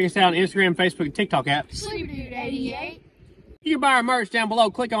 You can check us out on Instagram, Facebook, and TikTok at Sleeper Dude 88. You can buy our merch down below.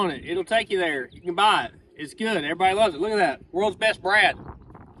 Click on it. It'll take you there. You can buy it. It's good. Everybody loves it. Look at that. World's best Brad.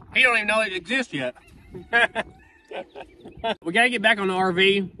 He don't even know it exists yet. We got to get back on the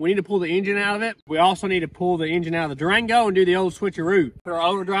RV. We need to pull the engine out of it. We also need to pull the engine out of the Durango and do the old switcheroo. Put our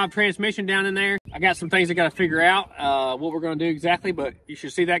overdrive transmission down in there. I got some things I got to figure out what we're going to do exactly, but you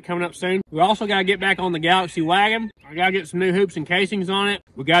should see that coming up soon. We also got to get back on the Galaxy wagon. I got to get some new hoops and casings on it.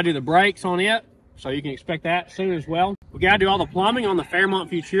 We got to do the brakes on it, so you can expect that soon as well. We got to do all the plumbing on the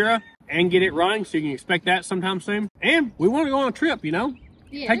Fairmont Futura and get it running, so you can expect that sometime soon. And we want to go on a trip, you know?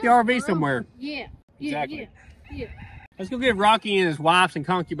 Yeah. Take the RV somewhere. Yeah. Exactly. Yeah. Let's go give Rocky and his wives and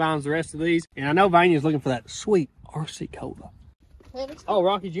concubines the rest of these. And I know Vanya's looking for that sweet RC Cola. Oh,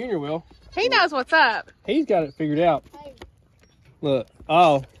 Rocky Jr. will. He knows what's up. He's got it figured out. Look.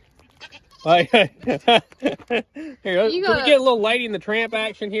 Oh. Like, here, let's You can we gotta- get a little Lady in the Tramp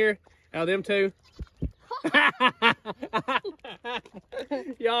action here out of them two?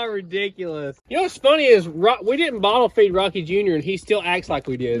 Y'all are ridiculous. You know what's funny is we didn't bottle feed Rocky Jr. and he still acts like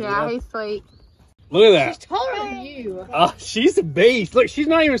we did. Yeah, you know? he's sweet. Look at that. She's taller than you. Oh, she's a beast. Look, she's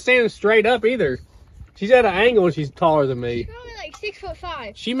not even standing straight up either. She's at an angle and she's taller than me. Probably like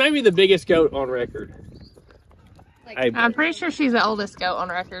 6'5". She may be the biggest goat on record. Hey, I'm pretty sure she's the oldest goat on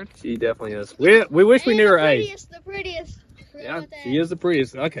record. she definitely is. We wish we knew her age. The prettiest. Yeah, she is the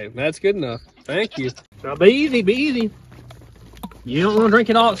prettiest. Okay, that's good enough. Thank you. Now be easy, be easy. You don't want to drink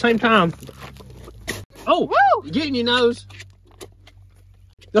it all at the same time. Oh, Woo! you get in your nose.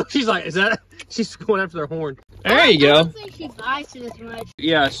 No, she's like, is that? She's going after their horn. There you I go. don't think she bites it as much.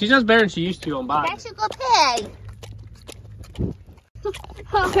 Yeah, she does better than she used to on bite. That's a good pig.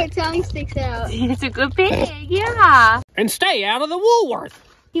 Oh, her tongue sticks out. It's a good pig, yeah. And stay out of the Woolworth.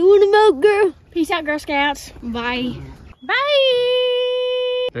 You want to milk, girl? Peace out, Girl Scouts. Bye.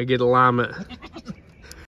 Bye. I get alignment.